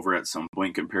screwed over at some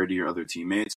point compared to your other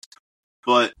teammates.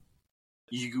 But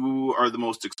you are the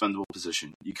most expendable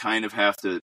position. You kind of have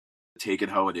to take it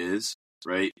how it is,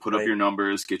 right? Put up your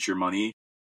numbers, get your money.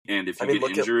 And if you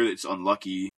get injured, it's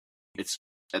unlucky. It's,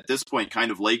 at this point, kind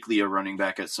of likely a running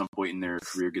back at some point in their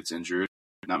career gets injured.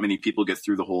 Not many people get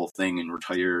through the whole thing and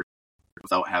retire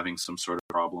without having some sort of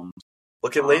problem.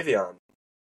 Look at Le'Veon.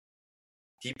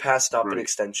 He passed up an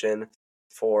extension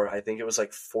for, I think it was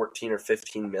 14 or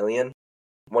 15 million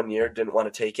 1 year. Didn't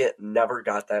want to take it. Never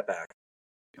got that back.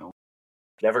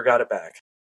 Never got it back.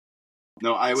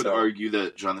 No, I would argue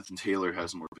that Jonathan Taylor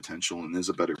has more potential and is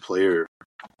a better player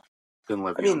than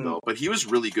Le'Veon I mean, Bell, but he was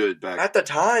really good back. At the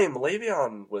time,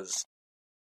 Le'Veon was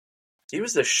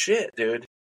the shit, dude.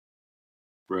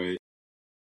 Right.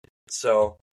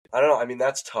 So, I don't know. I mean,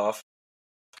 that's tough.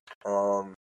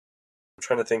 I'm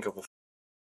trying to think of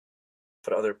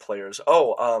what other players.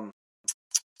 Oh,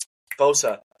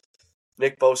 Bosa.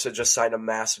 Nick Bosa just signed a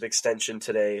massive extension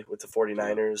today with the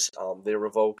 49ers. They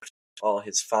revoked all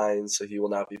his fines, so he will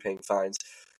not be paying fines.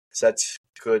 So that's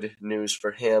good news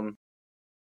for him.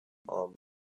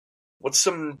 What's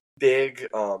some big...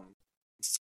 well,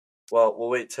 we'll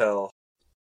wait till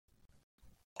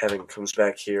Evan comes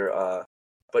back here.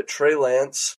 But Trey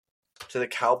Lance to the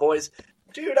Cowboys.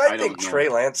 Dude, I think Trey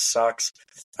Lance sucks.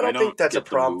 I don't think that's a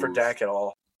problem for Dak at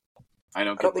all. I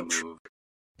don't get the move.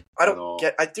 I don't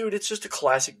get... dude, it's just a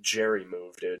classic Jerry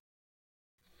move, dude.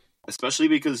 Especially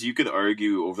because you could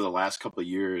argue over the last couple of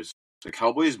years, the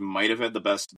Cowboys might have had the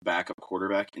best backup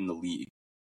quarterback in the league.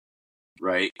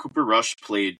 Right? Cooper Rush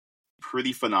played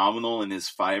pretty phenomenal in his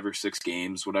 5 or 6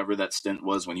 games, whatever that stint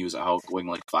was when he was out going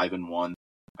like 5-1.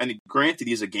 And granted,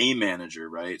 he's a game manager,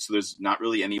 right? So there's not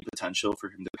really any potential for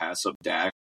him to pass up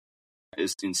Dak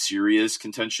as in serious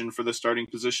contention for the starting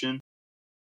position.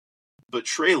 But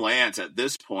Trey Lance at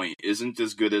this point isn't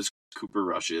as good as Cooper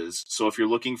Rush is. So if you're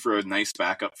looking for a nice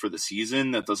backup for the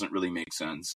season, that doesn't really make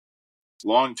sense.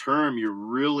 Long term, you're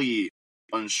really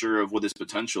unsure of what his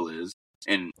potential is.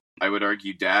 And I would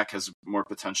argue Dak has more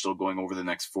potential going over the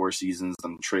next 4 seasons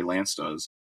than Trey Lance does.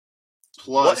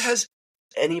 Plus, what has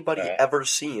anybody ever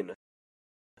seen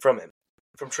from him?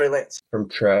 From Trey Lance? From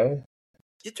Trey?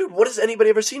 Yeah, dude, what has anybody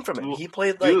ever seen from him? He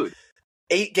played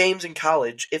 8 games in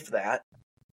college, if that.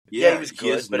 Yeah, he was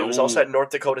good, but it was also at North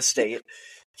Dakota State.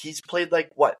 He's played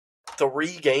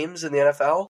 3 games in the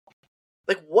NFL?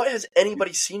 What has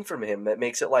anybody seen from him that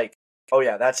makes it oh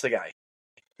yeah, that's the guy?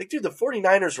 Dude, the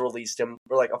 49ers released him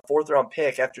for a 4th-round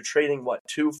pick after trading,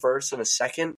 2 firsts and a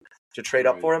second to trade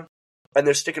up for him? And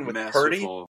they're sticking with Purdy,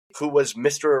 who was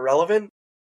Mr. Irrelevant?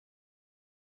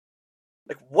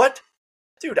 What?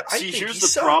 Dude, I think here's he the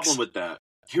sucks. problem with that.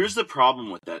 Here's the problem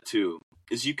with that, too.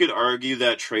 Is you could argue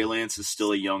that Trey Lance is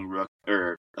still a young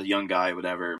guy,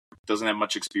 whatever, doesn't have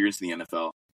much experience in the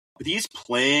NFL. But he was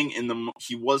playing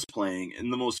in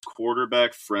the most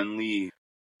quarterback-friendly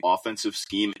offensive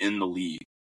scheme in the league.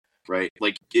 Right,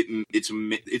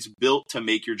 it's built to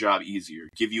make your job easier,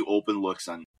 give you open looks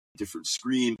on different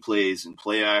screen plays and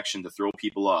play action to throw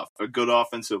people off. A good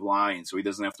offensive line, so he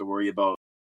doesn't have to worry about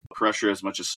pressure as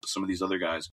much as some of these other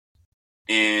guys.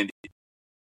 And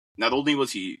not only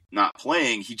was he not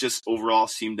playing, he just overall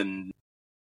seemed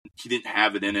he didn't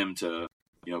have it in him to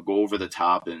go over the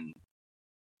top and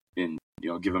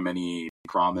give him any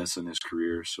promise in his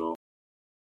career. So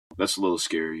that's a little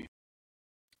scary.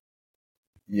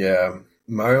 Yeah,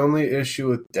 my only issue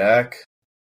with Dak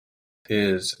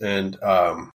is, and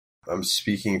I'm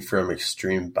speaking from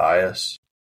extreme bias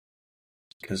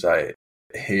because I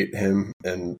hate him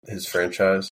and his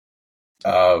franchise,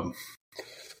 but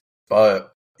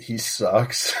he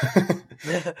sucks.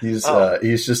 He's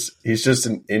just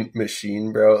an int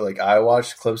machine, bro. I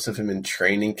watched clips of him in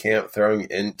training camp throwing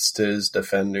ints to his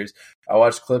defenders. I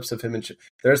watched clips of him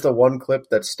there's the one clip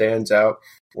that stands out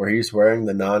where he's wearing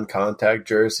the non-contact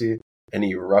jersey and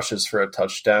he rushes for a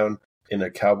touchdown in a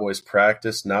Cowboys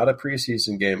practice, not a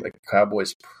preseason game, a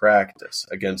Cowboys practice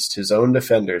against his own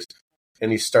defenders,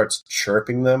 and he starts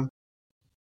chirping them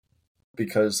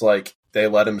because they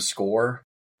let him score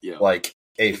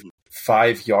a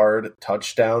 5-yard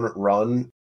touchdown run,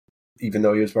 even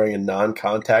though he was wearing a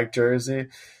non-contact jersey.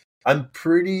 I'm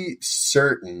pretty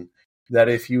certain that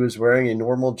if he was wearing a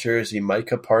normal jersey,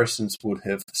 Micah Parsons would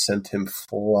have sent him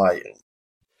flying.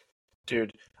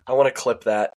 Dude, I want to clip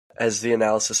that as the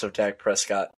analysis of Dak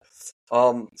Prescott.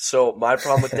 So my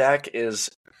problem with Dak is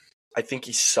I think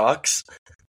he sucks.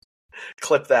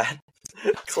 Clip that.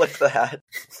 Clip that.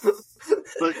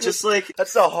 But just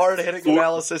that's the hard-hitting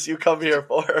analysis you come here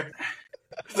for.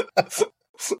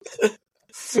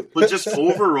 But just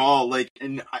overall,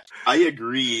 and I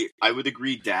agree. I would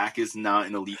agree Dak is not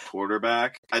an elite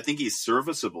quarterback. I think he's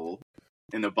serviceable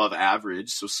and above average,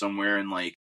 so somewhere in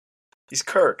he's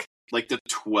Kirk. The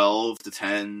 12 to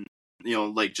 10,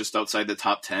 just outside the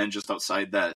top 10, just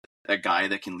outside that guy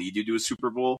that can lead you to a Super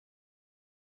Bowl.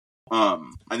 I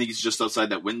think he's just outside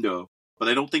that window. But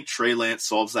I don't think Trey Lance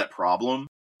solves that problem.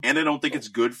 And I don't think it's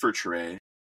good for Trey.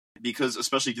 Because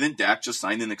especially, didn't Dak just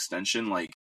sign an extension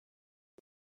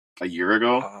a year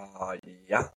ago?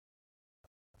 Yeah.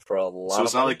 For a lot. So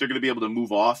it's not like they're going to be able to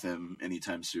move off him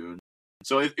anytime soon.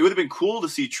 So it would have been cool to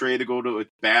see Trey to go to a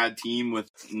bad team with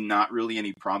not really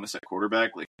any promise at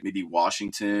quarterback, maybe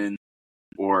Washington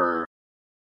or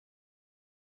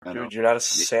I know. Dude, you're not a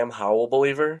Sam Howell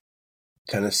believer?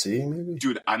 Tennessee, maybe?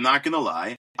 Dude, I'm not going to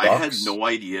lie. I had Bucks? no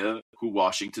idea who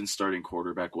Washington's starting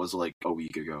quarterback was like a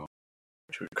week ago.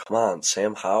 Dude, come on,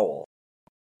 Sam Howell.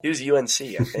 He was UNC,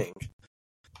 I think.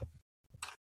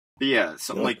 But yeah,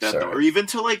 something Nope, like that, sorry. though. Or even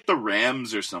to like the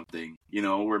Rams or something, you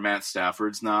know, where Matt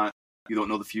Stafford's not. You don't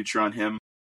know the future on him.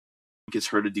 He gets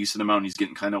hurt a decent amount and he's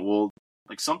getting kind of old.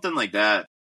 Like something like that.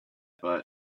 But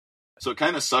so it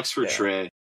kind of sucks for Yeah. Trey,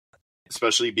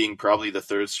 especially being probably the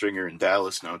third stringer in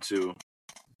Dallas now, too.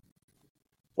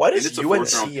 Why And does it's a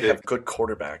fourth-round UNC pick. have good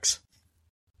quarterbacks?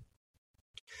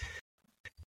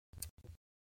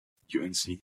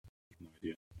 UNC. No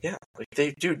idea. Yeah, like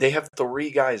they have 3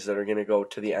 guys that are going to go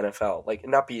to the NFL. Like,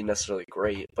 not be necessarily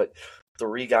great, but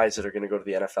 3 guys that are going to go to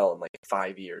the NFL in like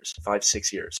 5 years,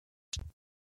 5-6 years.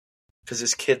 Because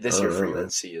this kid this I year don't for know, man.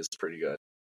 UNC is pretty good.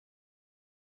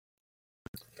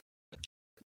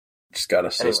 Just got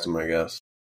a system, I guess.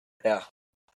 Yeah,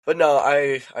 but no,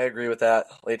 I agree with that,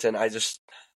 Leighton. I just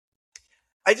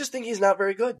think he's not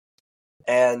very good,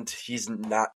 and he's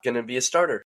not going to be a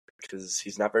starter because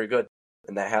he's not very good,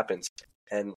 and that happens.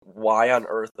 And why on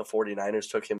earth the 49ers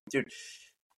took him, dude?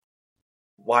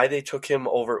 Why they took him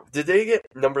over? Did they get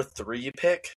number 3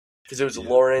 pick? Because it was Yeah.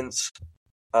 Lawrence.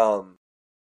 It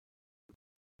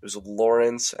was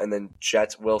Lawrence, and then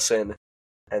Jet Wilson,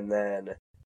 and then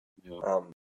Yeah.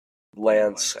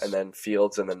 Lance, Lance. and then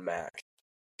Fields, and then Mac.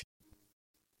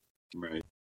 Right.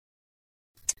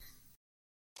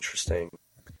 Interesting.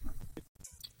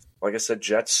 Like I said,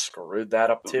 Jets screwed that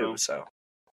up too. Uh-huh. So,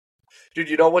 dude,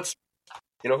 you know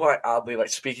who I oddly like?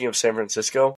 Speaking of San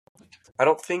Francisco, I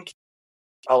don't think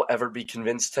I'll ever be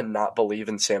convinced to not believe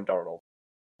in Sam Darnold.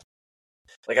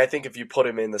 Like, I think if you put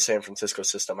him in the San Francisco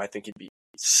system, I think he'd be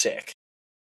sick.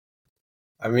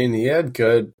 I mean, he had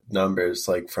good numbers,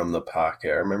 like, from the pocket.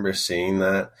 I remember seeing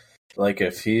that. Like,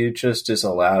 if he just is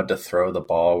allowed to throw the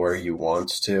ball where he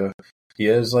wants to, he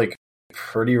has, like,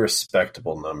 pretty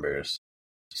respectable numbers.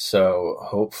 So,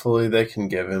 hopefully they can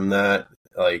give him that,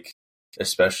 like,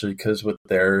 especially because with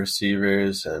their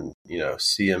receivers and, you know,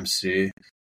 CMC,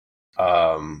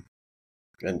 and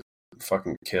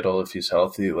fucking Kittle, if he's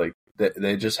healthy, like,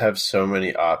 they just have so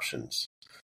many options.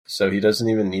 So he doesn't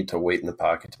even need to wait in the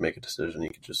pocket to make a decision. He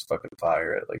could just fucking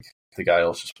fire it. Like, the guy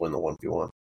will just win the 1v1.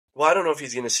 Well, I don't know if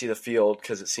he's going to see the field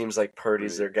because it seems like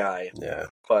Purdy's their guy. Yeah.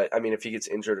 But, I mean, if he gets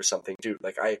injured or something, dude,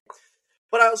 but I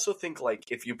also think,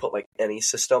 like, if you put, like, any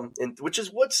system in, which is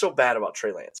what's so bad about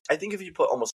Trey Lance. I think if you put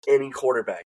almost any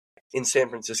quarterback in San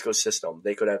Francisco's system,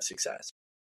 they could have success.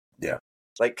 Yeah.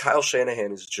 Like, Kyle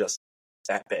Shanahan is just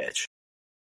that bitch.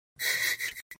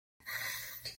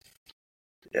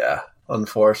 Yeah.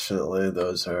 Unfortunately,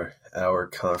 those are our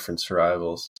conference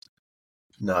rivals.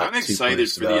 Not I'm too excited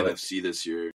pleased for the about it. NFC this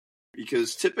year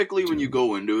because typically when you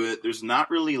go into it, there's not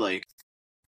really like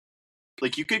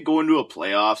you could go into a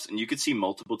playoffs and you could see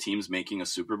multiple teams making a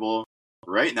Super Bowl.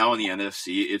 Right now in the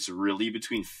NFC, it's really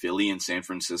between Philly and San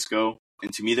Francisco.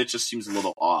 And to me, that just seems a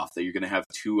little off that you're going to have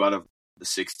 2 out of the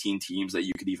 16 teams that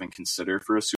you could even consider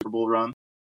for a Super Bowl run.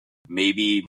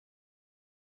 Maybe,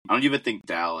 I don't even think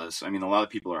Dallas. I mean, a lot of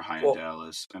people are high on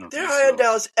Dallas. I don't They're think high so. on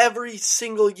Dallas every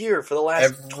single year for the last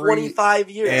Every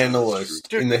 25 years. Analyst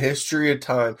Dude, in the history of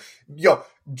time. Yo,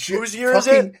 whose year is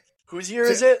it? Whose year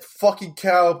is it? Fucking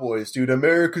Cowboys, dude.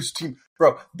 America's team.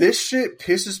 Bro, this shit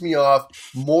pisses me off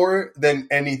more than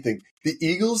anything. The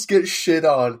Eagles get shit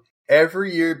on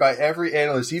every year by every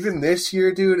analyst. Even this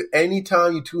year, dude,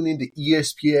 anytime you tune into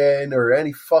ESPN or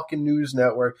any fucking news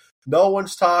network, no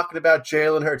one's talking about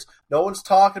Jalen Hurts. No one's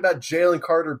talking about Jalen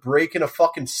Carter breaking a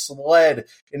fucking sled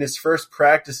in his first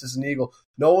practice as an Eagle.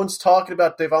 No one's talking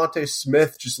about Devontae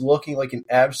Smith just looking like an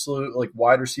absolute like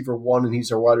wide receiver 1 and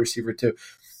he's our wide receiver 2.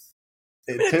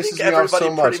 It I pisses think me off everybody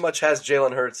so much. pretty much has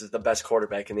Jalen Hurts as the best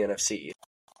quarterback in the NFC.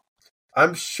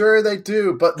 I'm sure they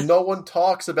do, but no one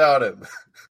talks about him.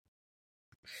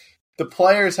 The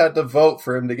players had to vote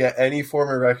for him to get any form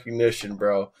of recognition,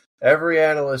 bro. Every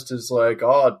analyst is like,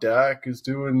 oh, Dak is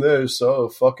doing this. Oh,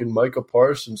 fucking Micah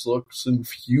Parsons looks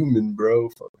inhuman, bro.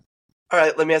 All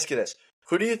right, let me ask you this.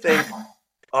 Who do you think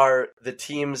are the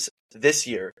teams this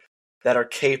year that are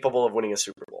capable of winning a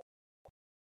Super Bowl?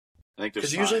 I think there's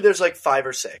Because 5. usually there's like 5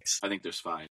 or 6. I think there's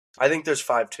 5. I think there's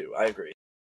 5 too. I agree.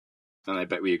 And I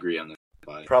bet we agree on the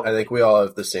 5. Probably. I think we all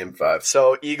have the same 5.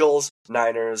 So Eagles,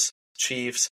 Niners,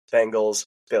 Chiefs, Bengals,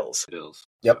 Bills. Bills.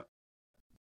 Yep.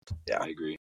 Yeah. I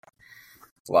agree.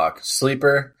 Lock.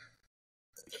 Sleeper.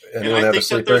 Anyone and I have think a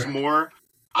sleeper? that there's more.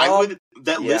 That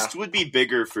yeah. list would be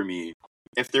bigger for me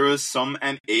if there was some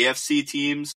AFC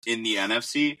teams in the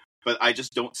NFC, but I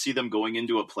just don't see them going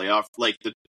into a playoff. Like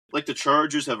like the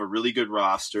Chargers have a really good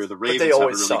roster. The Ravens they have a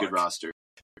always really suck. good roster.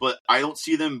 But I don't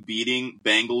see them beating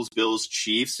Bengals, Bills,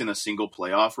 Chiefs in a single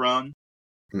playoff run.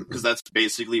 Because that's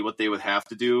basically what they would have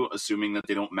to do, assuming that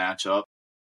they don't match up.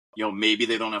 Maybe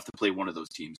they don't have to play one of those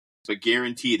teams. But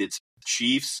guaranteed, it's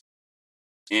Chiefs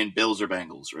and Bills or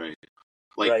Bengals, right?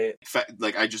 Right.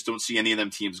 I just don't see any of them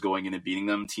teams going in and beating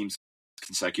them teams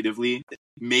consecutively.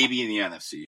 Maybe in the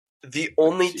NFC. The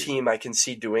only team I can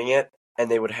see doing it, and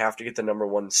they would have to get the number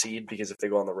 1 seed, because if they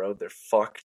go on the road, they're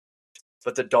fucked.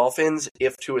 But the Dolphins,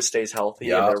 if Tua stays healthy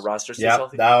and their roster stays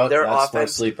healthy, their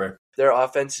offense, sleeper. Their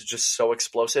offense is just so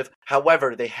explosive.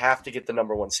 However, they have to get the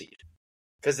number 1 seed,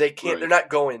 because they can't. Right. They're not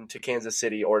going to Kansas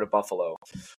City or to Buffalo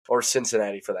or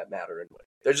Cincinnati for that matter.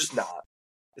 They're just not.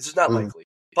 It's just not likely.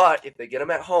 But if they get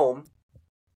them at home,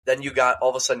 then all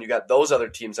of a sudden you got those other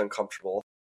teams uncomfortable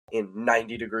in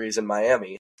 90 degrees in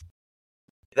Miami.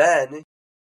 Then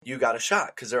you got a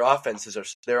shot, because their offense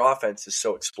is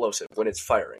so explosive when it's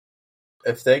firing.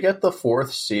 If they get the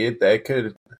 4th seed, they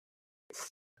could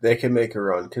make a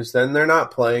run, because then they're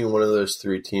not playing one of those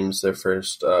 3 teams their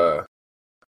first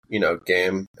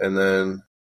game, and then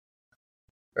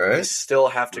They still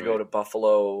have to go to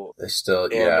Buffalo they still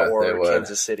or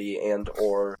Kansas City and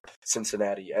or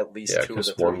Cincinnati, at least 2 of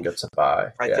the 3. One gets a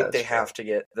bye. I think they have to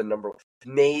get the number.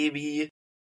 Maybe.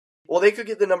 Well, they could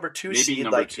get the number 2 seed.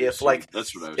 That's what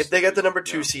I was if they get the number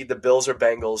 2 seed, the Bills or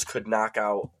Bengals could knock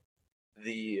out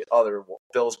the other one.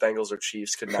 Bills, Bengals, or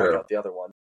Chiefs could knock out the other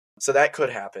one. So that could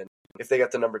happen if they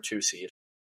get the number 2 seed.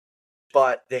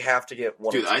 But they have to get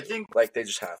 1. Dude, I think they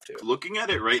just have to. Looking at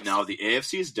it right now, the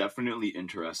AFC is definitely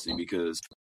interesting, because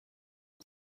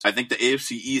I think the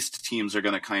AFC East teams are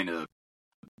going to kind of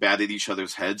bat at each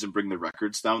other's heads and bring the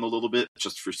records down a little bit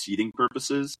just for seeding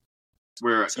purposes.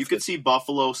 Where you could see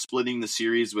Buffalo splitting the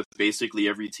series with basically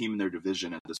every team in their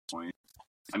division at this point.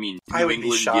 I mean, I would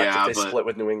be shocked if they split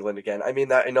with New England again. I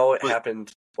mean, I know it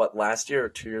happened last year or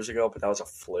 2 years ago, but that was a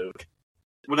fluke.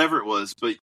 Whatever it was,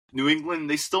 but New England,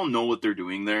 they still know what they're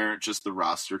doing there. Just the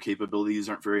roster capabilities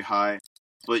aren't very high.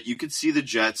 But you could see the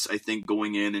Jets, I think,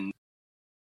 going in and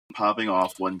popping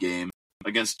off one game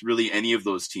against really any of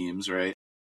those teams, right?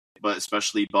 But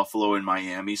especially Buffalo and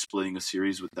Miami splitting a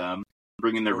series with them,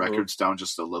 bringing their records down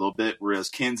just a little bit. Whereas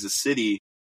Kansas City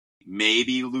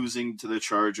maybe losing to the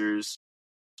Chargers,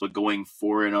 but going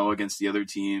 4-0 against the other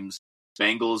teams.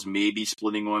 Bengals maybe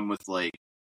splitting one with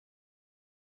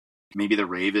maybe the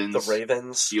Ravens.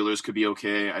 Steelers could be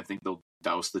okay. I think they'll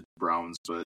douse the Browns,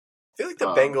 but I feel like the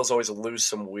Bengals always lose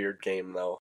some weird game,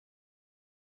 though.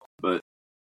 But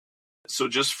so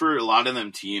just for a lot of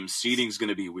them teams, seeding's going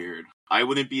to be weird. I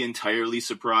wouldn't be entirely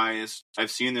surprised. I've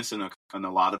seen this in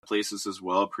a lot of places as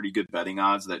well. Pretty good betting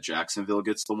odds that Jacksonville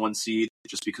gets the 1 seed,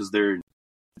 just because their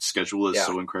schedule is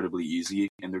so incredibly easy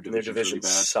and their division really bad.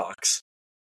 Sucks.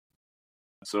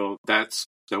 So that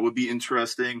would be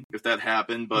interesting if that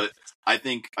happened, but I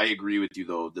think I agree with you,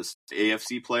 though. This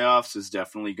AFC playoffs is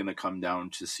definitely going to come down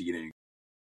to seeding.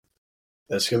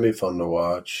 It's going to be fun to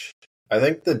watch. I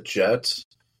think the Jets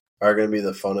are going to be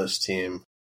the funnest team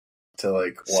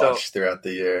to watch throughout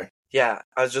the year. Yeah,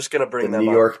 I was just going to bring them up. The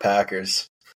New York Packers.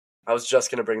 I was just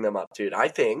going to bring them up, dude. I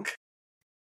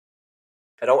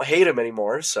don't hate him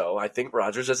anymore, so I think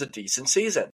Rodgers has a decent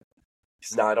season.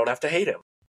 Because now I don't have to hate him.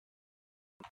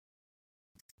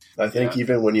 I think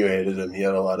even when you hated him, he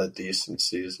had a lot of decent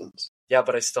seasons. Yeah,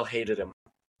 but I still hated him.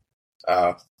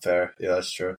 Oh, fair. Yeah,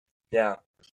 that's true. Yeah.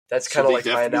 That's kind of like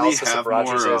my analysis of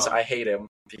Rodgers is I hate him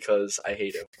because I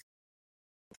hate him.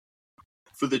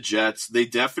 For the Jets, the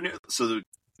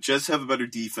Jets have a better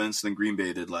defense than Green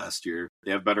Bay did last year.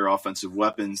 They have better offensive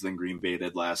weapons than Green Bay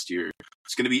did last year.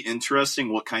 It's going to be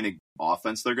interesting what kind of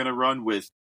offense they're going to run with.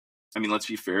 I mean, let's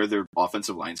be fair, their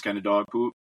offensive line's kind of dog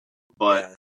poop.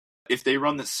 But if they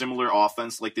run the similar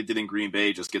offense like they did in Green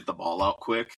Bay, just get the ball out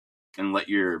quick and let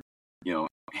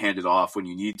hand it off when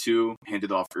you need to, hand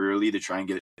it off early to try and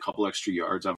get a couple extra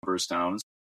yards on first downs,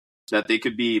 that they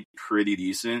could be pretty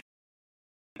decent,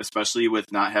 especially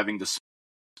with not having to.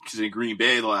 Because in Green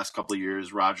Bay the last couple of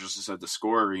years, Rodgers has had to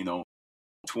score,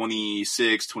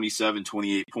 26, 27,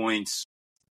 28 points,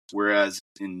 whereas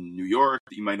in New York,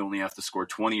 you might only have to score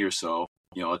 20 or so,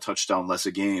 a touchdown less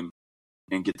a game,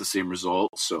 and get the same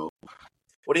result. So,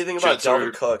 what do you think about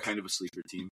Dalvin Cook? Kind of a sleeper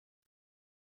team.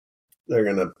 They're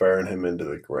going to burn him into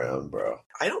the ground, bro.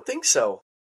 I don't think so.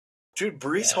 Dude,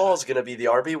 Breece Hall is going to be the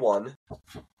RB1.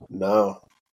 No.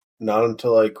 Not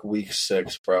until week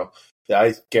 6, bro.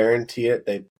 I guarantee it.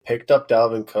 They picked up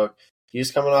Dalvin Cook.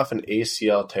 He's coming off an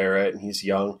ACL tear, right? And he's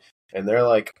young. And they're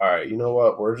like, all right, you know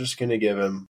what? We're just going to give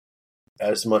him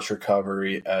as much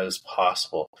recovery as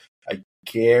possible. I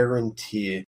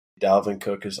guarantee Dalvin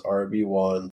Cook is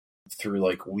RB1 through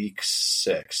like week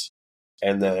 6.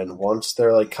 And then once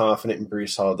they're like confident in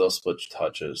Breece Hall, they'll split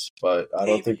touches. But I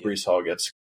don't think Breece Hall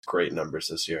gets great numbers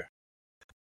this year.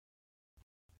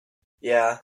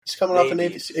 Yeah. He's coming off an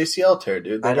ACL tear,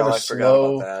 dude. They're going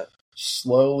to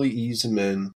slowly ease him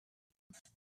in.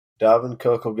 Dalvin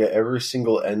Cook will get every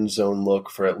single end zone look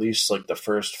for at least like the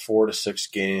first 4 to 6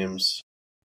 games.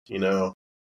 You know?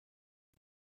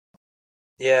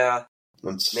 Yeah,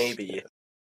 maybe.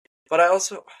 But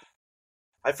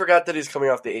I forgot that he's coming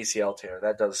off the ACL tear.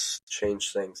 That does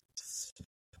change things.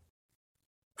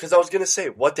 Because I was going to say,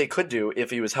 what they could do if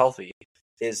he was healthy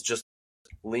is just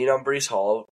lean on Breece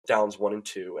Hall, downs 1 and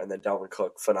 2, and then Dalvin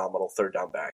Cook, phenomenal third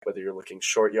down back, whether you're looking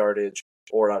short yardage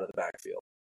or out of the backfield.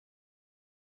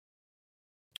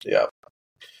 Yeah.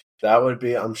 That would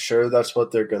be, I'm sure that's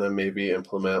what they're going to maybe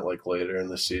implement like later in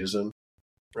the season.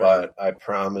 Right. But I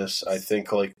promise, I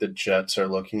think like the Jets are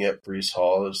looking at Breece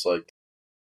Hall as like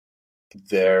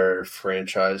their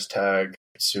franchise tag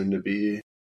soon to be.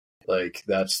 Like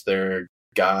that's their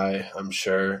guy, I'm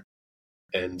sure.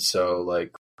 And so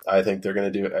like I think they're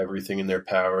going to do everything in their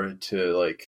power to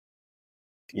like,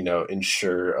 you know,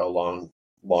 ensure a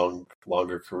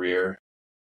longer career.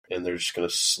 And they're just going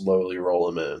to slowly roll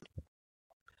him in.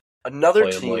 Another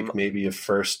play team, him like maybe a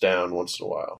first down once in a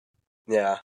while.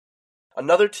 Yeah.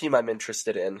 Another team I'm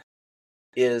interested in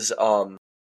is what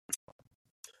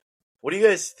do you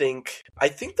guys think? I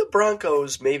think the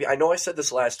Broncos maybe, I know I said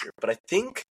this last year, but I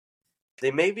think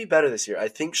they may be better this year. I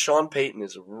think Sean Payton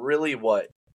is really what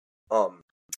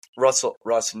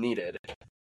Russ needed.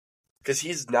 Because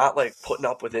he's not like putting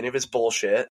up with any of his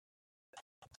bullshit.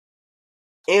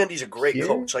 And he's a great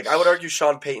coach. Like I would argue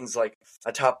Sean Payton's like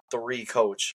a top 3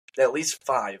 coach, at least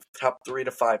 5, top 3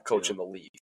 to 5 coach in the league.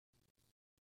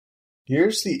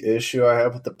 Here's the issue I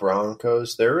have with the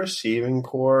Broncos. Their receiving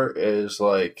core is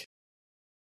like...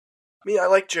 I mean, I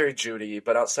like Jerry Jeudy,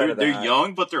 but outside of that... They're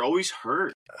young, but they're always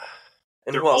hurt.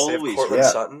 And who else? They have Cortland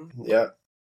Sutton? Yeah.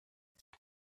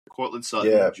 Cortland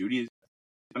Sutton, yeah. Jeudy.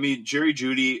 I mean, Jerry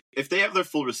Jeudy, if they have their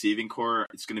full receiving core,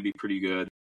 it's going to be pretty good.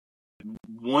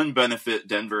 One benefit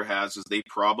Denver has is they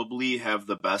probably have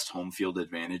the best home field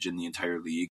advantage in the entire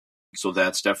league. So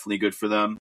that's definitely good for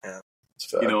them. Yeah.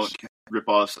 You know, rip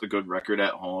off a good record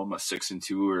at home, a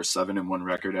 6-2 or a 7-1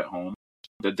 record at home.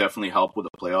 That definitely help with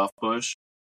a playoff push.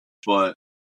 But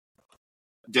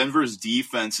Denver's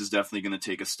defense is definitely going to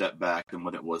take a step back than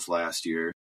what it was last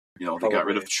year. You know, they got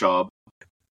rid of Chubb,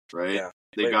 right? Yeah.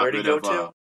 They got rid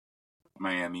of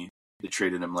Miami. They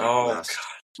traded him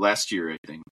last year, I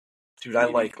think. Dude, I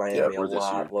like Miami a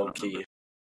lot, low-key.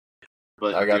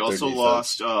 But they also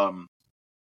lost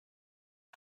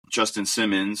Justin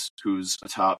Simmons, who's a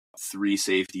top 3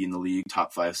 safety in the league,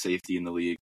 top 5 safety in the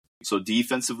league. So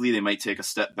defensively, they might take a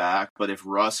step back. But if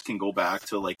Russ can go back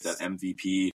to like that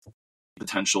MVP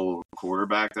potential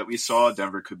quarterback that we saw,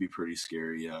 Denver could be pretty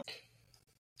scary, yeah.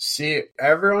 See,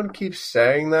 everyone keeps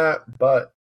saying that,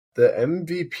 but the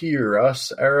MVP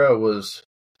Russ era was...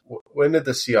 When did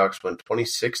the Seahawks win?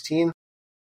 2016?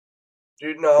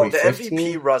 Dude, no, the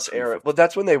MVP Russ era. Well,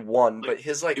 that's when they won, but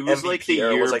his MVP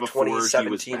era was like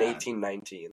 2017, 18,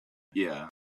 19. Yeah.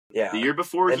 Yeah. The year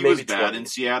before he was bad in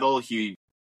Seattle, he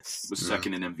was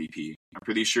second in MVP. I'm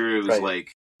pretty sure it was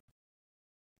like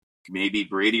maybe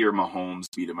Brady or Mahomes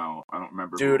beat him out. I don't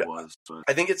remember who it was. But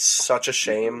I think it's such a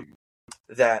shame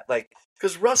that, like,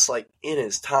 because Russ, like, in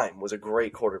his time was a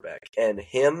great quarterback, and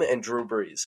him and Drew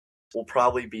Brees will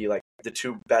probably be like the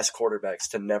 2 best quarterbacks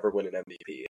to never win an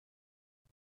MVP.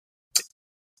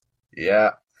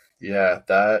 Yeah,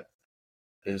 that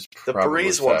is probably the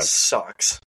Brees one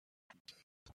sucks.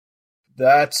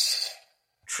 That's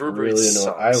Drew Brees really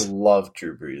sucks. I love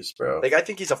Drew Brees, bro. Like I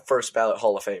think he's a first ballot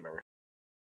Hall of Famer.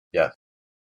 Yeah.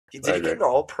 Did he get an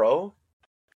All Pro?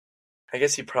 I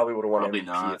guess he probably would have won MVP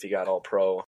not. if he got All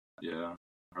Pro. Yeah,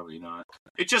 probably not.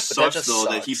 It just sucks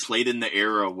that he played in the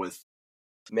era with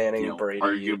Manning and Brady,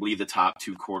 arguably the top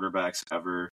 2 quarterbacks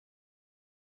ever.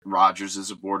 Rodgers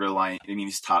is a borderline. I mean,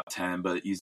 he's top 10, but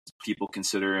people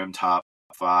consider him top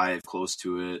 5, close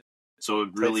to it. So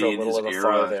really, in his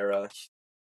era,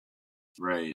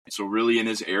 right? So really, in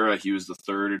his era, he was the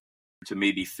 3rd to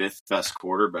maybe 5th best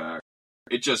quarterback.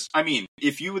 It just, I mean,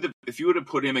 if you would have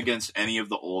put him against any of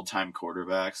the old time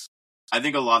quarterbacks, I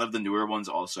think a lot of the newer ones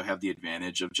also have the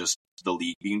advantage of just the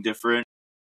league being different.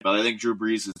 But I think Drew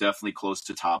Brees is definitely close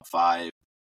to top 5.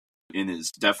 And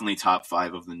is definitely top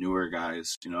 5 of the newer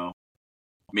guys, you know.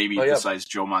 Maybe besides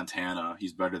Joe Montana,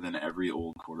 he's better than every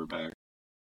old quarterback.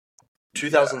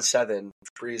 2007,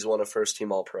 Brees won a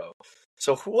first-team All-Pro.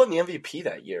 So who won the MVP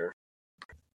that year?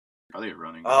 Probably a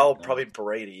running back. Oh, probably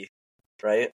Brady,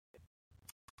 right?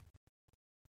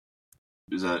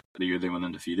 Is that the year they went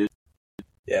undefeated?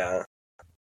 Yeah.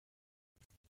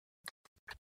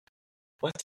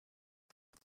 What?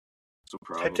 So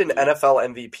Typed in probably.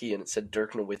 NFL MVP and it said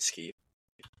Dirk Nowitzki.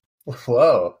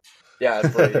 Whoa. Yeah,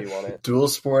 Brady won it. Dual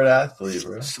sport athlete,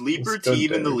 bro. Sleeper Let's go,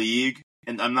 team in the Derek. league,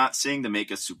 and I'm not saying to make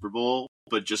a Super Bowl,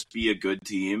 but just be a good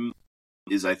team,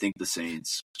 is I think the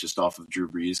Saints, just off of Drew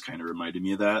Brees, kind of reminded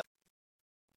me of that.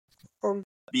 I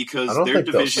Because don't their think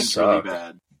they'll division's really suck.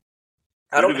 bad.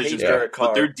 I Their don't hate division's Derek bad, Carr.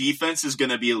 but their defense is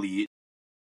going to be elite.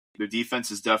 Their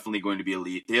defense is definitely going to be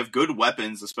elite. They have good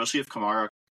weapons, especially if Kamara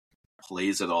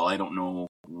plays at all. I don't know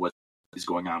what is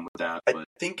going on with that, I but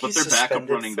think their he's backup suspended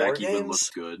running 4 back even games. looks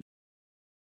good.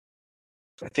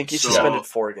 I think he's So- suspended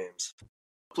 4 games.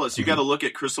 Plus, you got to look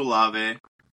at Chris Olave.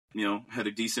 Had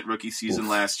a decent rookie season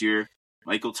last year.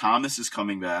 Michael Thomas is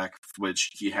coming back, which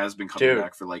he has been coming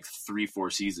back for like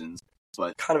 3-4 seasons.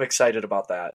 But Kind of excited about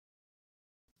that.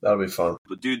 That'll be fun.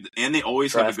 dude, and they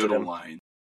always have a Drafted good him. O-line.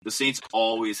 The Saints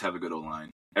always have a good O-line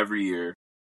every year.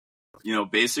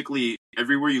 Basically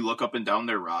everywhere you look up and down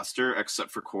their roster,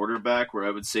 except for quarterback, where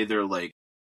I would say they're like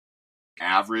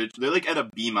average. They're like at a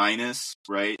B-,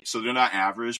 right? So they're not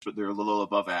average, but they're a little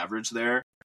above average there.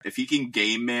 If he can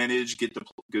game manage, get the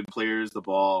good players the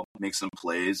ball, make some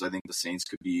plays, I think the Saints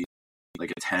could be like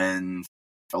a 10,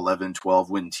 11, 12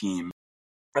 win team.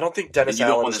 I don't think Dennis And you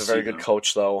don't Allen wanna is a very see good them.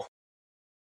 coach, though.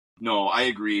 No, I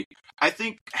agree. I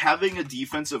think having a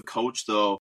defensive coach,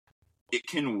 though, it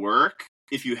can work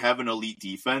if you have an elite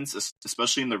defense,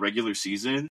 especially in the regular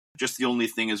season. Just the only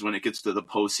thing is when it gets to the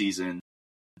postseason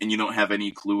and you don't have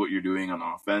any clue what you're doing on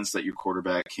offense, that your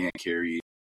quarterback can't carry,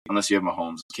 unless you have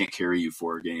Mahomes, can't carry you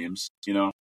 4 games,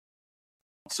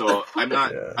 So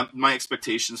my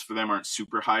expectations for them aren't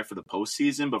super high for the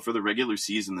postseason, but for the regular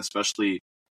season, especially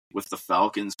with the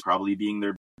Falcons probably being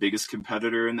their biggest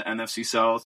competitor in the NFC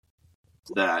South,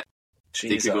 that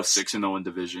they could go 6-0 in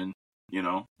division,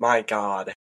 My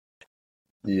God.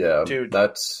 Yeah, Dude.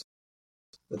 that's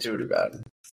pretty bad.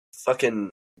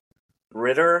 Fucking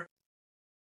Ritter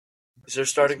is their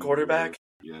starting quarterback?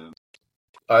 Yeah.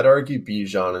 I'd argue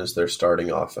Bijan is their starting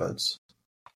offense.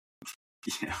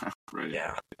 Yeah, right.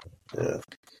 Yeah. Yeah.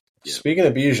 Yeah. Speaking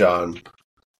of Bijan,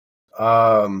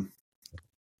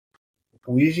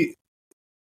 we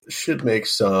should make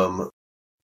some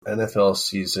NFL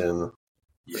season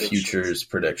futures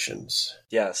predictions.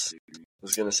 Yes. I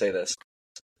was going to say this.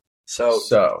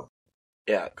 So,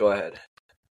 yeah, go ahead.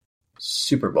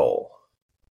 Super Bowl.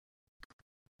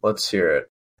 Let's hear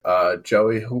it.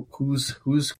 Joey,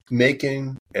 who's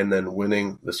making and then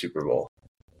winning the Super Bowl?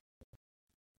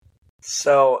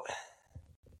 So,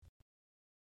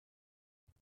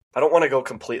 I don't want to go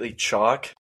completely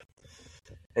chalk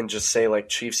and just say like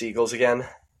Chiefs Eagles again.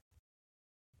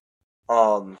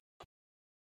 I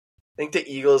think the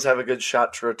Eagles have a good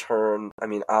shot to return. I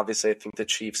mean, obviously, I think the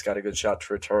Chiefs got a good shot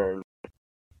to return.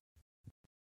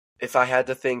 If I had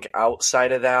to think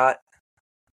outside of that,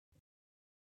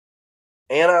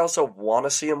 and I also want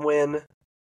to see them win,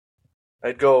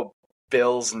 I'd go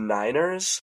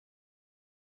Bills-Niners.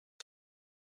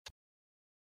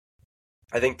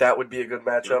 I think that would be a good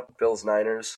matchup,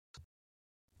 Bills-Niners.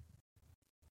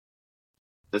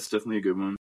 That's definitely a good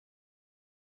one.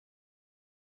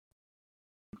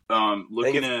 I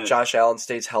Looking think if at Josh Allen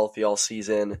stays healthy all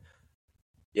season,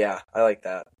 yeah, I like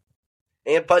that.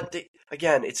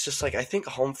 Again, it's just like I think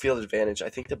home field advantage. I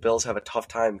think the Bills have a tough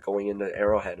time going into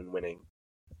Arrowhead and winning.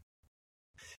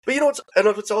 But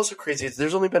what's also crazy is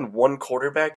there's only been one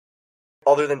quarterback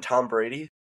other than Tom Brady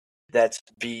that's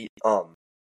beat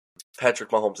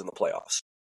Patrick Mahomes in the playoffs.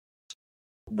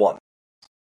 One.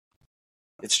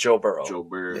 It's Joe Burrow. Joe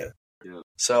Burrow. Yeah.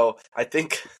 So I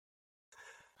think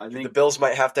the Bills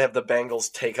might have to have the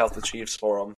Bengals take out the Chiefs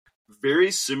for them.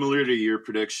 Very similar to your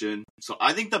prediction. So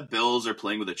I think the Bills are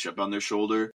playing with a chip on their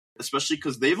shoulder, especially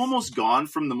because they've almost gone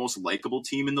from the most likable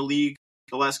team in the league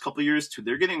the last couple of years to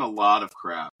they're getting a lot of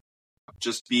crap.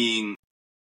 Just being,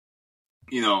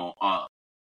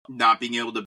 not being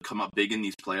able to come up big in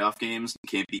these playoff games.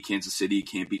 Can't beat Kansas City,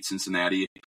 can't beat Cincinnati.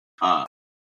 And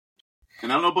I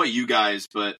don't know about you guys,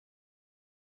 but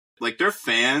like their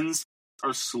fans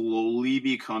are slowly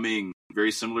becoming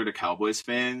very similar to Cowboys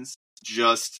fans,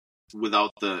 just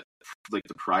without the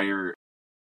prior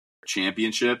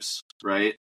championships,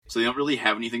 right? So they don't really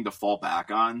have anything to fall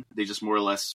back on. They just more or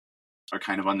less are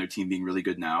kind of on their team being really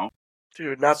good now.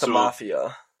 Dude, not the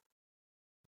Mafia.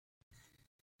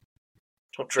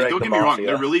 Don't drag don't the get me wrong, Mafia.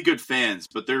 they're really good fans,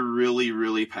 but they're really,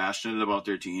 really passionate about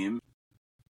their team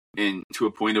and to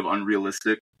a point of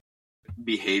unrealistic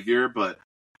behavior. But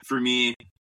for me,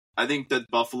 I think that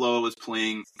Buffalo is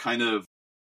playing kind of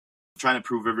trying to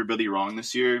prove everybody wrong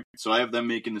this year. So I have them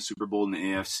making the Super Bowl in the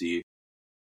AFC.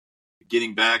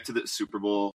 Getting back to the Super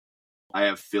Bowl, I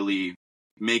have Philly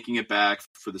making it back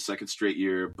for the second straight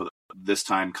year, but this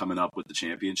time coming up with the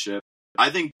championship. I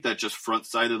think that just front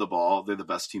side of the ball, they're the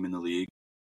best team in the league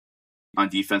on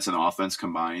defense and offense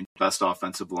combined. Best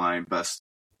offensive line, best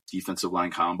defensive line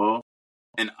combo.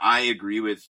 And I agree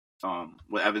with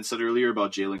what Evan said earlier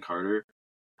about Jalen Carter.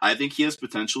 I think he has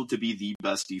potential to be the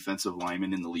best defensive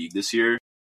lineman in the league this year,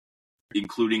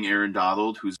 including Aaron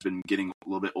Donald, who's been getting a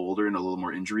little bit older and a little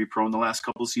more injury prone the last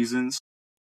couple seasons.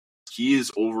 He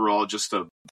is overall just a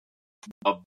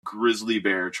grizzly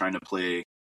bear trying to play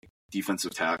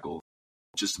defensive tackle.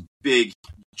 Just a big,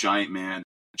 giant man.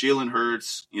 Jalen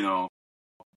Hurts,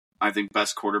 I think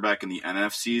best quarterback in the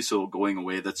NFC, so going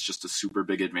away, that's just a super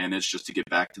big advantage just to get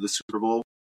back to the Super Bowl,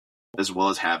 as well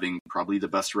as having probably the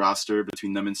best roster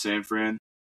between them and San Fran.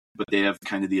 But they have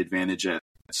kind of the advantage at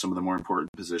some of the more important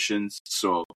positions.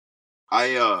 So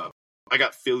I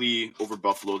got Philly over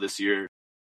Buffalo this year.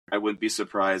 I wouldn't be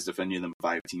surprised if any of them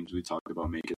 5 teams we talked about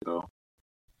make it, though.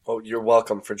 Oh, you're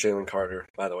welcome for Jalen Carter,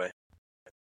 by the way.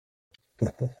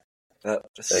 That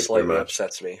just slightly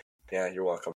upsets me. Yeah, you're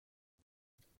welcome.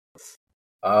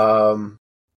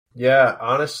 Yeah,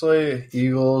 honestly,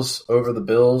 Eagles over the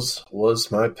Bills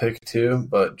was my pick too,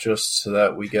 but just so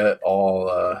that we get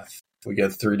we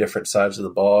get 3 different sides of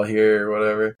the ball here or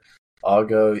whatever, I'll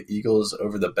go Eagles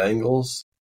over the Bengals.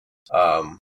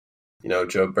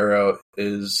 Joe Burrow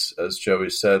is, as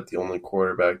Joey said, the only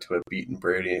quarterback to have beaten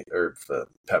Brady or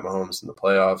Pat Mahomes in the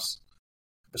playoffs,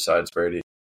 besides Brady.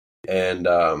 And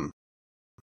I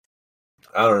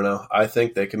don't know. I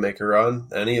think they can make a run.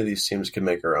 Any of these teams can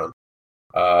make a run.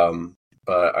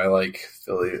 But I like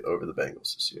Philly over the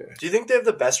Bengals this year. Do you think they have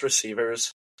the best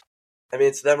receivers? I mean,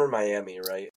 it's them or Miami,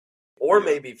 right? Or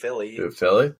maybe Philly.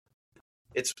 Philly?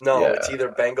 It's either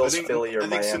Bengals, Philly, or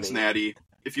Miami. I think Cincinnati.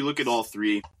 If you look at all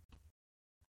three.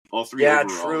 Yeah, overall,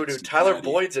 true, dude. Cincinnati. Tyler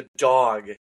Boyd's a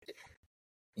dog.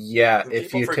 Yeah,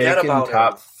 if you're taking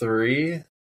top 3,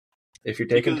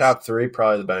 top 3,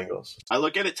 probably the Bengals. I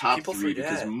look at it top People 3 forget.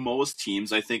 because most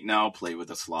teams, I think, now play with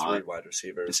a 3 slot wide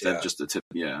receivers. instead of just a tip.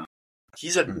 Yeah.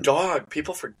 He's a dog.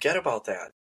 People forget about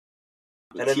that.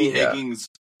 But T.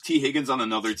 Higgins on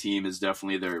another team is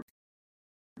definitely their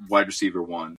wide receiver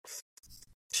 1.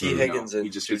 T. Higgins and he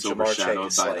just gets Jamar overshadowed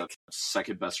Chase, by the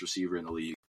second best receiver in the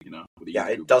league. Yeah,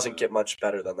 it doesn't get much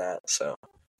better than that. So,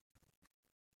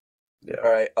 yeah.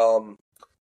 All right.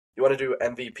 You want to do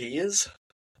MVPs?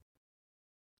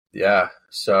 Yeah.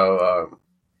 So,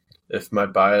 if my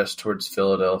bias towards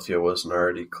Philadelphia wasn't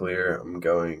already clear, I'm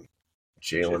going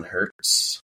Jalen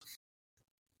Hurts.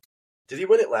 Did he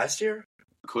win it last year?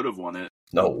 Could have won it.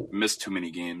 No. Missed too many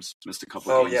games. Missed a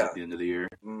couple of games at the end of the year.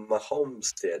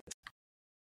 Mahomes did.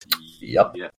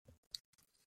 Yep. Yeah.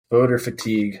 Voter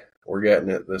fatigue. We're getting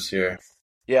it this year.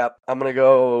 Yeah, I'm going to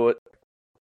go...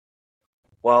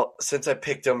 Well, since I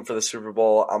picked him for the Super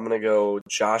Bowl, I'm going to go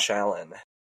Josh Allen.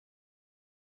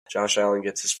 Josh Allen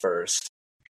gets his first.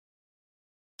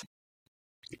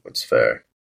 That's fair.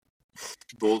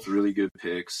 Both really good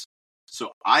picks.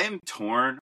 So I am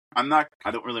torn. I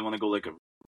don't really want to go like a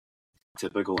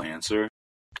typical answer.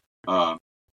 So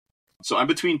I'm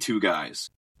between 2 guys.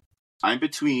 I'm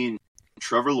between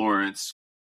Trevor Lawrence,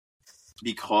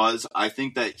 because I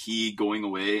think that going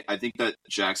away, I think that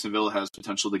Jacksonville has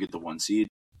potential to get the 1 seed.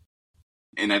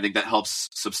 And I think that helps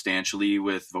substantially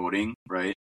with voting,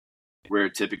 right? Where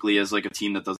typically as like a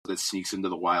team that sneaks into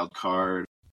the wild card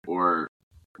or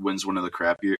wins one of the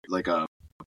crappier, like a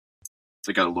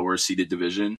lower seeded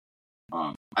division.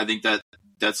 I think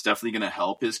that's definitely going to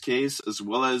help his case, as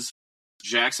well as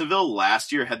Jacksonville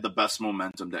last year had the best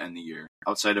momentum to end the year,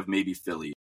 outside of maybe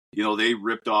Philly. They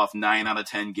ripped off 9 out of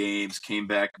 10 games, came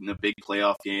back in a big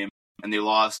playoff game, and they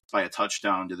lost by a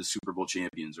touchdown to the Super Bowl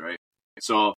champions, right?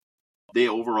 So they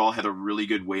overall had a really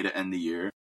good way to end the year.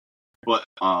 But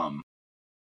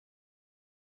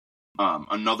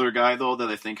another guy, though, that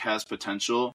I think has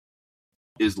potential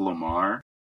is Lamar.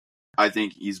 I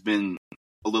think he's been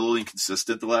a little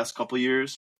inconsistent the last couple of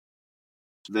years.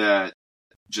 That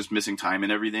just missing time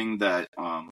and everything, that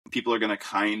people are going to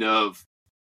kind of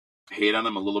hate on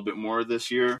him a little bit more this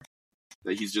year,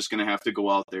 that he's just going to have to go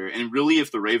out there. And really,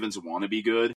 if the Ravens want to be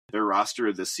good, their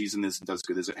roster this season isn't as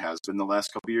good as it has been the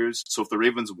last couple of years. So if the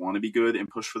Ravens want to be good and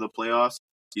push for the playoffs,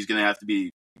 he's going to have to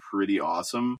be pretty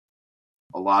awesome.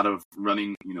 A lot of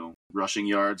rushing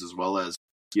yards, as well as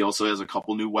he also has a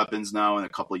couple new weapons now and a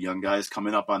couple of young guys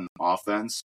coming up on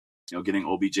offense. Getting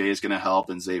OBJ is going to help,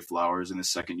 and Zay Flowers in his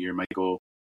second year might go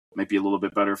might be a little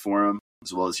bit better for him,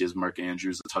 as well as he has Mark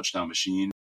Andrews, a touchdown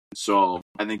machine. So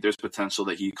I think there's potential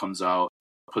that he comes out,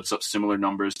 puts up similar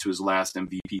numbers to his last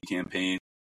MVP campaign.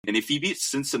 And if he beats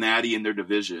Cincinnati in their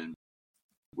division,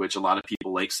 which a lot of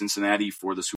people like Cincinnati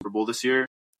for the Super Bowl this year,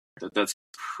 that's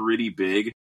pretty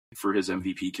big for his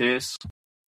MVP case.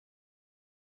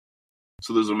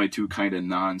 So those are my two kind of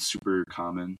non-super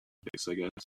common picks, I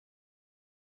guess.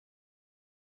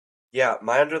 Yeah,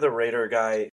 my under the radar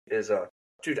guy is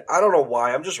dude, I don't know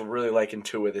why. I'm just really liking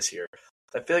Tua this year.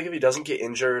 I feel like if he doesn't get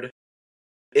injured,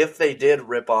 if they did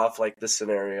rip off like this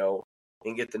scenario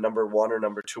and get the number 1 or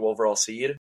number 2 overall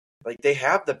seed, like they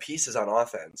have the pieces on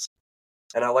offense.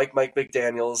 And I like Mike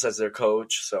McDaniels as their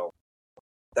coach, so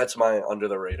that's my under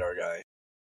the radar guy.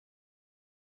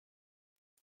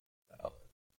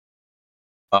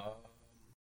 All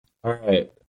right.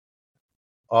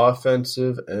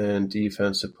 Offensive and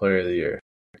defensive player of the year.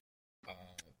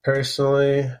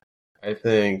 Personally, I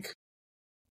think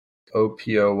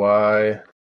OPOY,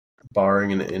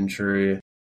 barring an injury,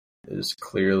 is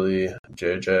clearly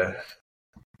JJ.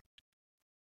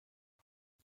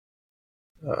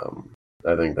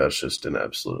 I think that's just an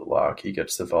absolute lock. He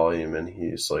gets the volume and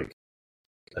he's like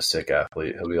a sick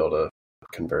athlete. He'll be able to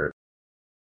convert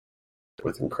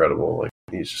with incredible, like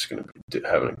he's just going to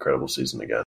have an incredible season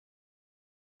again.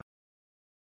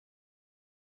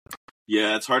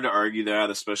 Yeah, it's hard to argue that,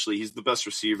 especially he's the best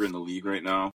receiver in the league right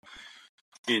now.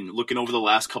 And looking over the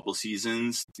last couple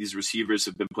seasons, these receivers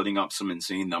have been putting up some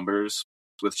insane numbers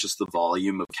with just the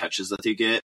volume of catches that they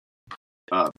get.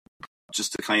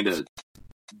 Just to kind of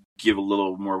give a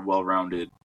little more well-rounded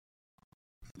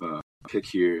pick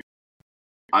here,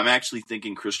 I'm actually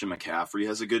thinking Christian McCaffrey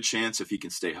has a good chance if he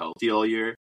can stay healthy all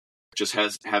year. Just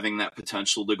having that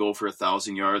potential to go for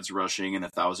 1,000 yards rushing and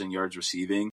 1,000 yards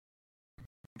receiving.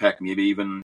 Heck, maybe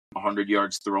even 100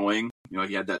 yards throwing. You know,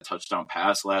 he had that touchdown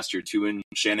pass last year too in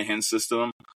Shanahan's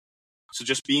system. So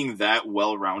just being that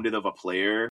well-rounded of a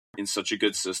player in such a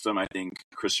good system, I think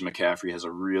Christian McCaffrey has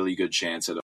a really good chance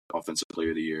at Offensive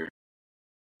Player of the Year.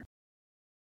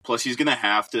 Plus, he's going to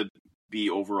have to be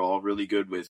overall really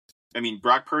good with... I mean,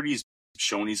 Brock Purdy's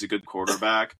shown he's a good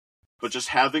quarterback, but just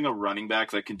having a running back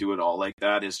that can do it all like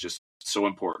that is just so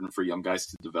important for young guys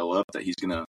to develop that he's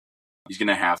going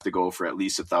to have to go for at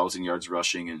least 1,000 yards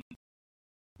rushing, and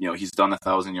you know he's done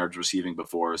 1,000 yards receiving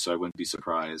before, so I wouldn't be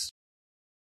surprised.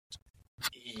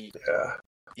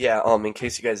 Yeah. In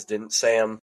case you guys didn't say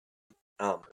him,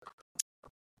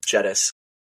 Jettis.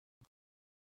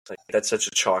 Like that's such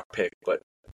a chalk pick, but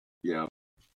yeah.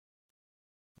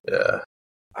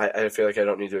 I feel like I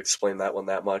don't need to explain that one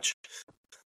that much.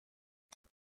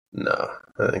 No,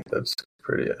 I think that's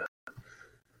pretty.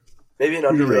 Maybe an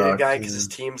underrated guy because his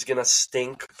team's gonna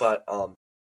stink, but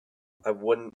I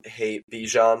wouldn't hate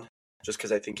Bijan just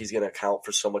because I think he's gonna account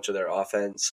for so much of their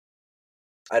offense.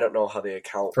 I don't know how they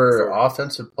account for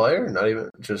offensive player, not even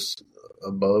just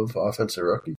above offensive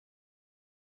rookie.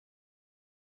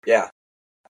 Yeah,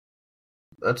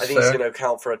 I think he's gonna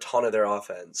account for a ton of their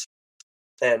offense,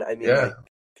 and I mean, like,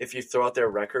 if you throw out their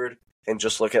record and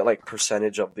just look at like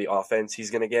percentage of the offense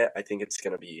he's gonna get, I think it's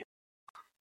gonna be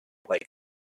like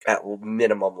at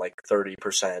minimum like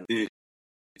 30%.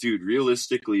 Dude,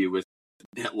 realistically, with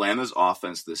Atlanta's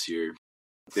offense this year,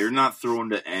 they're not throwing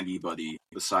to anybody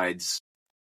besides,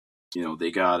 you know,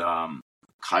 they got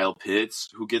Kyle Pitts,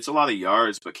 who gets a lot of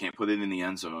yards but can't put it in the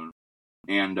end zone,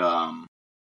 and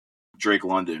Drake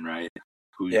London, right?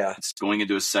 Who's going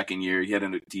into his second year. He had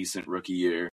a decent rookie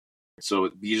year. So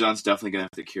Bijan's definitely going to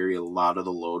have to carry a lot of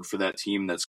the load for that team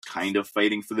that's kind of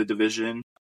fighting for the division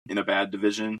in a bad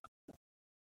division.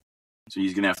 So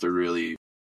he's going to have to really,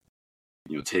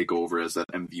 you know, take over as that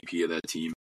MVP of that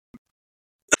team.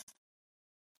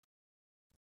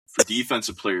 For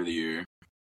Defensive Player of the Year,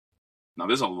 now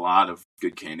there's a lot of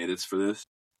good candidates for this.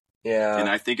 Yeah. And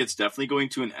I think it's definitely going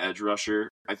to an edge rusher.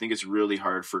 I think it's really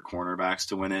hard for cornerbacks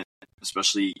to win it.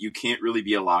 Especially, you can't really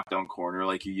be a lockdown corner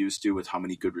like you used to with how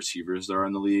many good receivers there are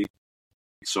in the league.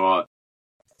 So,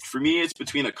 for me, it's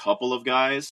between a couple of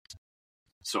guys.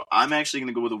 So, I'm actually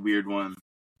going to go with a weird one.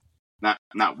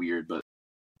 Not weird, but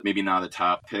maybe not a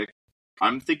top pick.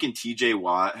 I'm thinking TJ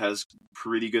Watt has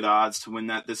pretty good odds to win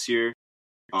that this year.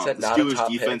 The Steelers'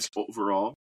 defense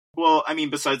overall. Well, I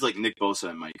mean, besides like Nick Bosa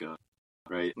and Micah,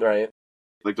 right? Right.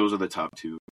 Like those are the top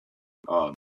two.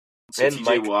 So and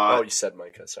TJ Watt. Oh, you said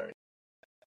Micah. Sorry.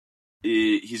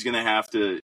 He's going to have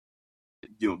to,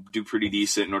 you know, do pretty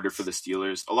decent in order for the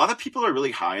Steelers. A lot of people are really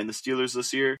high in the Steelers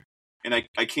this year, and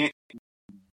I can't,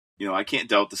 you know, I can't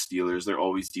doubt the Steelers. They're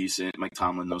always decent. Mike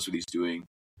Tomlin knows what he's doing.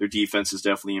 Their defense is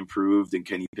definitely improved, and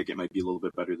Kenny Pickett might be a little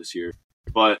bit better this year.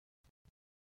 But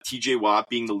TJ Watt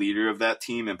being the leader of that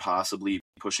team and possibly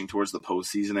pushing towards the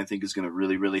postseason, I think is going to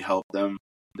really, really help them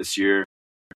this year.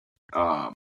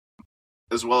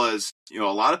 As well as, a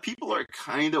lot of people are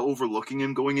kind of overlooking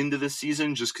him going into this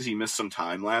season just because he missed some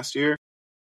time last year.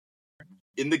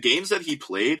 In the games that he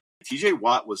played, TJ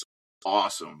Watt was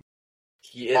awesome.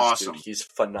 He is, awesome. Dude. He's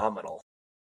phenomenal.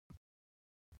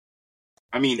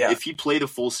 I mean, if he played a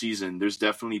full season, there's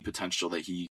definitely potential that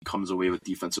he comes away with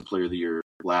Defensive Player of the Year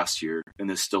last year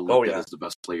and is still looked at as the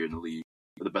best player in the league,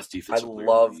 or the best defensive player in the league.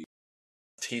 I love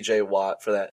TJ Watt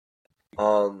for that.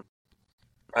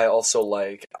 I also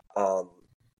like, I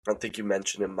think you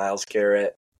mentioned him, Myles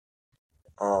Garrett.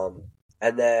 And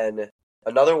then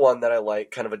another one that I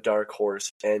like, kind of a dark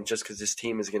horse, and just because this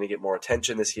team is going to get more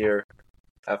attention this year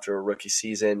after a rookie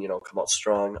season, come out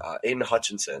strong, Aiden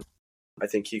Hutchinson. I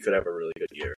think he could have a really good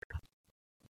year.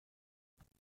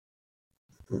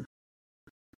 All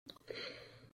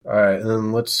right, and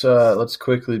then let's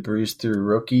quickly breeze through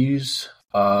rookies.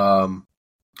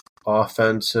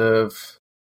 Offensive,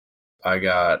 I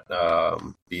got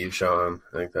Bijan.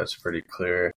 I think that's pretty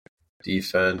clear.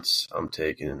 Defense, I'm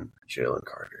taking Jalen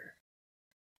Carter.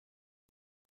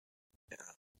 Yeah,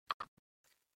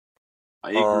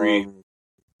 I agree.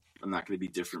 I'm not going to be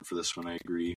different for this one. I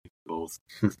agree, both.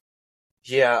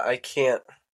 Yeah, I can't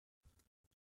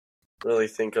really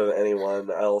think of anyone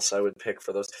else I would pick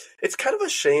for those. It's kind of a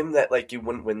shame that you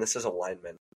wouldn't win this as a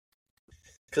lineman,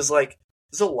 because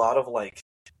there's a lot of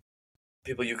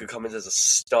people you could come in as a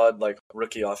stud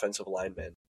rookie offensive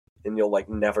lineman, and you'll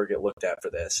never get looked at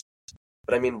for this.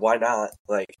 But I mean, why not?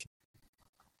 I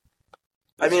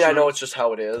know it's just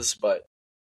how it is, but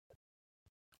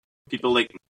people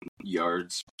like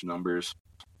yards, numbers.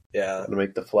 Yeah, to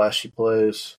make the flashy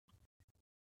plays.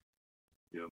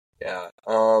 Yeah.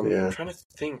 I'm trying to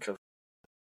think of.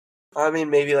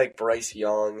 Maybe Bryce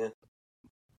Young.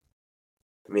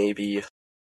 Maybe.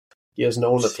 He has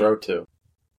no one to throw to.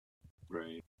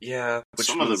 Right. Yeah,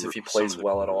 which means if he plays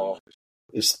well at all.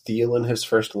 Is Thielen his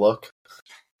first look?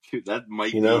 Dude, that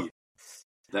might be.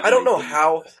 I don't know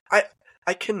how.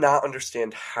 I cannot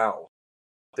understand how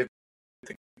the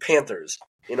Panthers,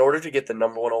 in order to get the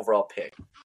number 1 overall pick,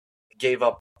 gave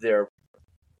up their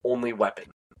only weapon.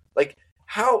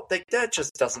 How? That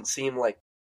just doesn't seem like...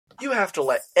 You have to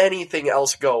let anything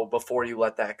else go before you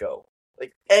let that go.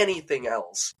 Anything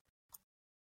else.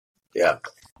 Yeah.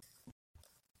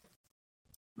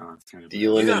 No, it's kind of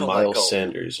Thielen and Miles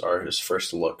Sanders are his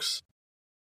first looks.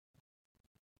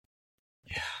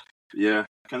 Yeah. Yeah.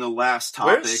 Kind of last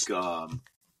topic. Where's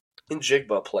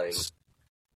Njigba playing?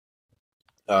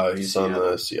 He's on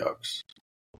the Seahawks.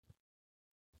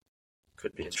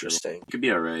 Could be interesting. Could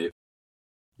be alright.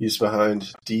 He's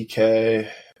behind DK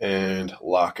and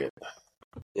Lockett.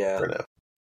 Yeah. For now.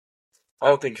 I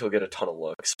don't think he'll get a ton of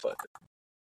looks, but...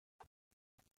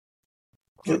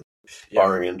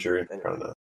 Barring injury, probably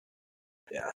not.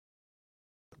 Yeah.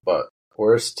 But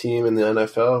worst team in the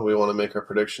NFL? We want to make our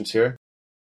predictions here?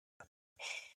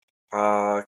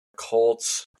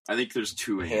 Colts. I think there's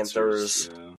 2 Panthers. answers.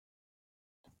 Yeah.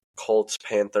 Colts,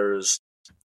 Panthers,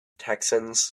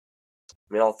 Texans.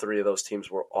 All 3 of those teams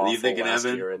were awful. What are you thinking, last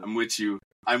Evan? year. I'm with you.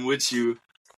 I'm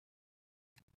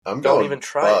don't going even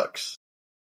try Bucks. It.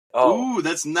 Oh. Ooh,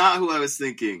 that's not who I was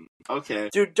thinking. Okay.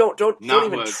 Dude, don't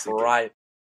even try.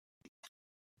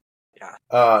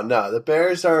 Yeah. No, the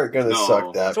Bears aren't going to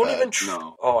suck that don't bad. Even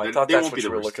no. Oh, I thought that's what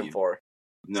you were looking for.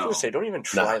 No. I was going to say, don't even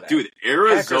try that. Dude,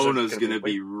 Arizona's going to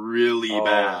be really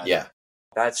bad. Yeah.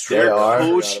 That's true.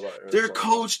 Their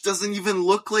coach doesn't even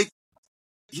look like...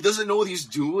 He doesn't know what he's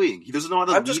doing. He doesn't know how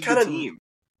to lead the team.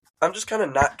 I'm just kind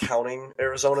of not counting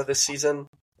Arizona this season.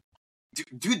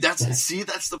 Dude, that's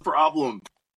the problem.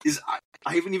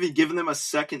 I haven't even given them a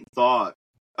second thought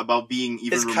about being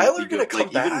even remotely good. Is Kyler going to come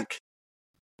back?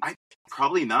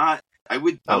 Probably not. I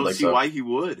don't see why he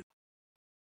would.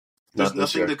 There's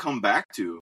nothing to come back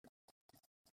to.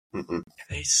 Mm-mm.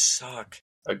 They suck.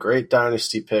 A great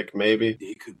dynasty pick, maybe.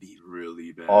 They could be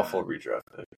really bad. Awful redraft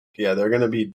pick. Yeah, they're going to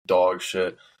be dog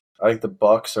shit. I think the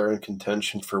Bucks are in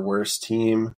contention for worst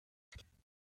team.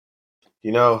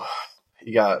 You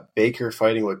got Baker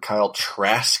fighting with Kyle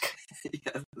Trask.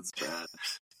 Yeah, that's bad.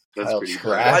 That's Kyle pretty Trask.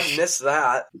 bad. I missed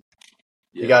that.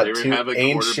 Yeah, you got they were 2 having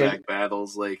ancient quarterback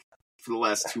battles for the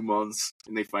last 2 months,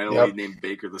 and they finally named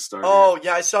Baker the starter. Oh,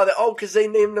 yeah, I saw that. Oh, because they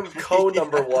named them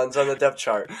number 1s on the depth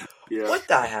chart. Yeah. What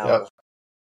the hell? Yep.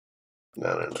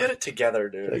 No. Get it together,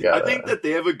 dude. I think that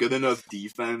they have a good enough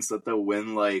defense that they'll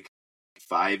win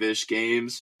 5-ish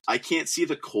games. I can't see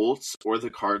the Colts or the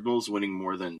Cardinals winning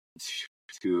more than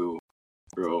 2,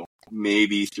 bro.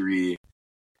 Maybe 3.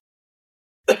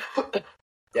 Yeah, Colts,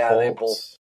 they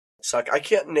both. suck. I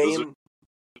can't name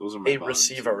Those are my a bottom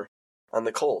receiver on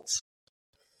the Colts.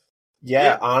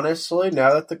 Yeah, honestly,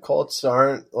 now that the Colts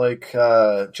aren't like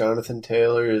Jonathan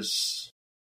Taylor is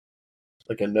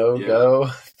like a no-go,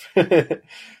 they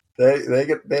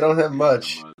don't have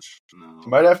much. Not much. No. You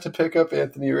might have to pick up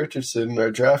Anthony Richardson in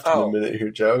our draft in a Oh. minute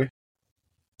here, Joey.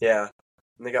 Yeah,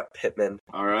 and they got Pittman.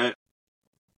 All right.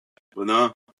 Well,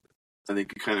 no, I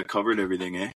think we kind of covered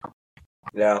everything, eh?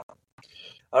 Yeah.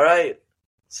 All right.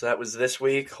 So that was this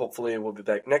week. Hopefully we'll be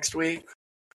back next week.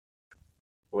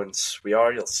 Once we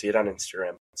are, you'll see it on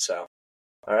Instagram. So,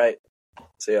 all right.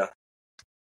 See ya.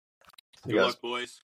 Good luck, boys.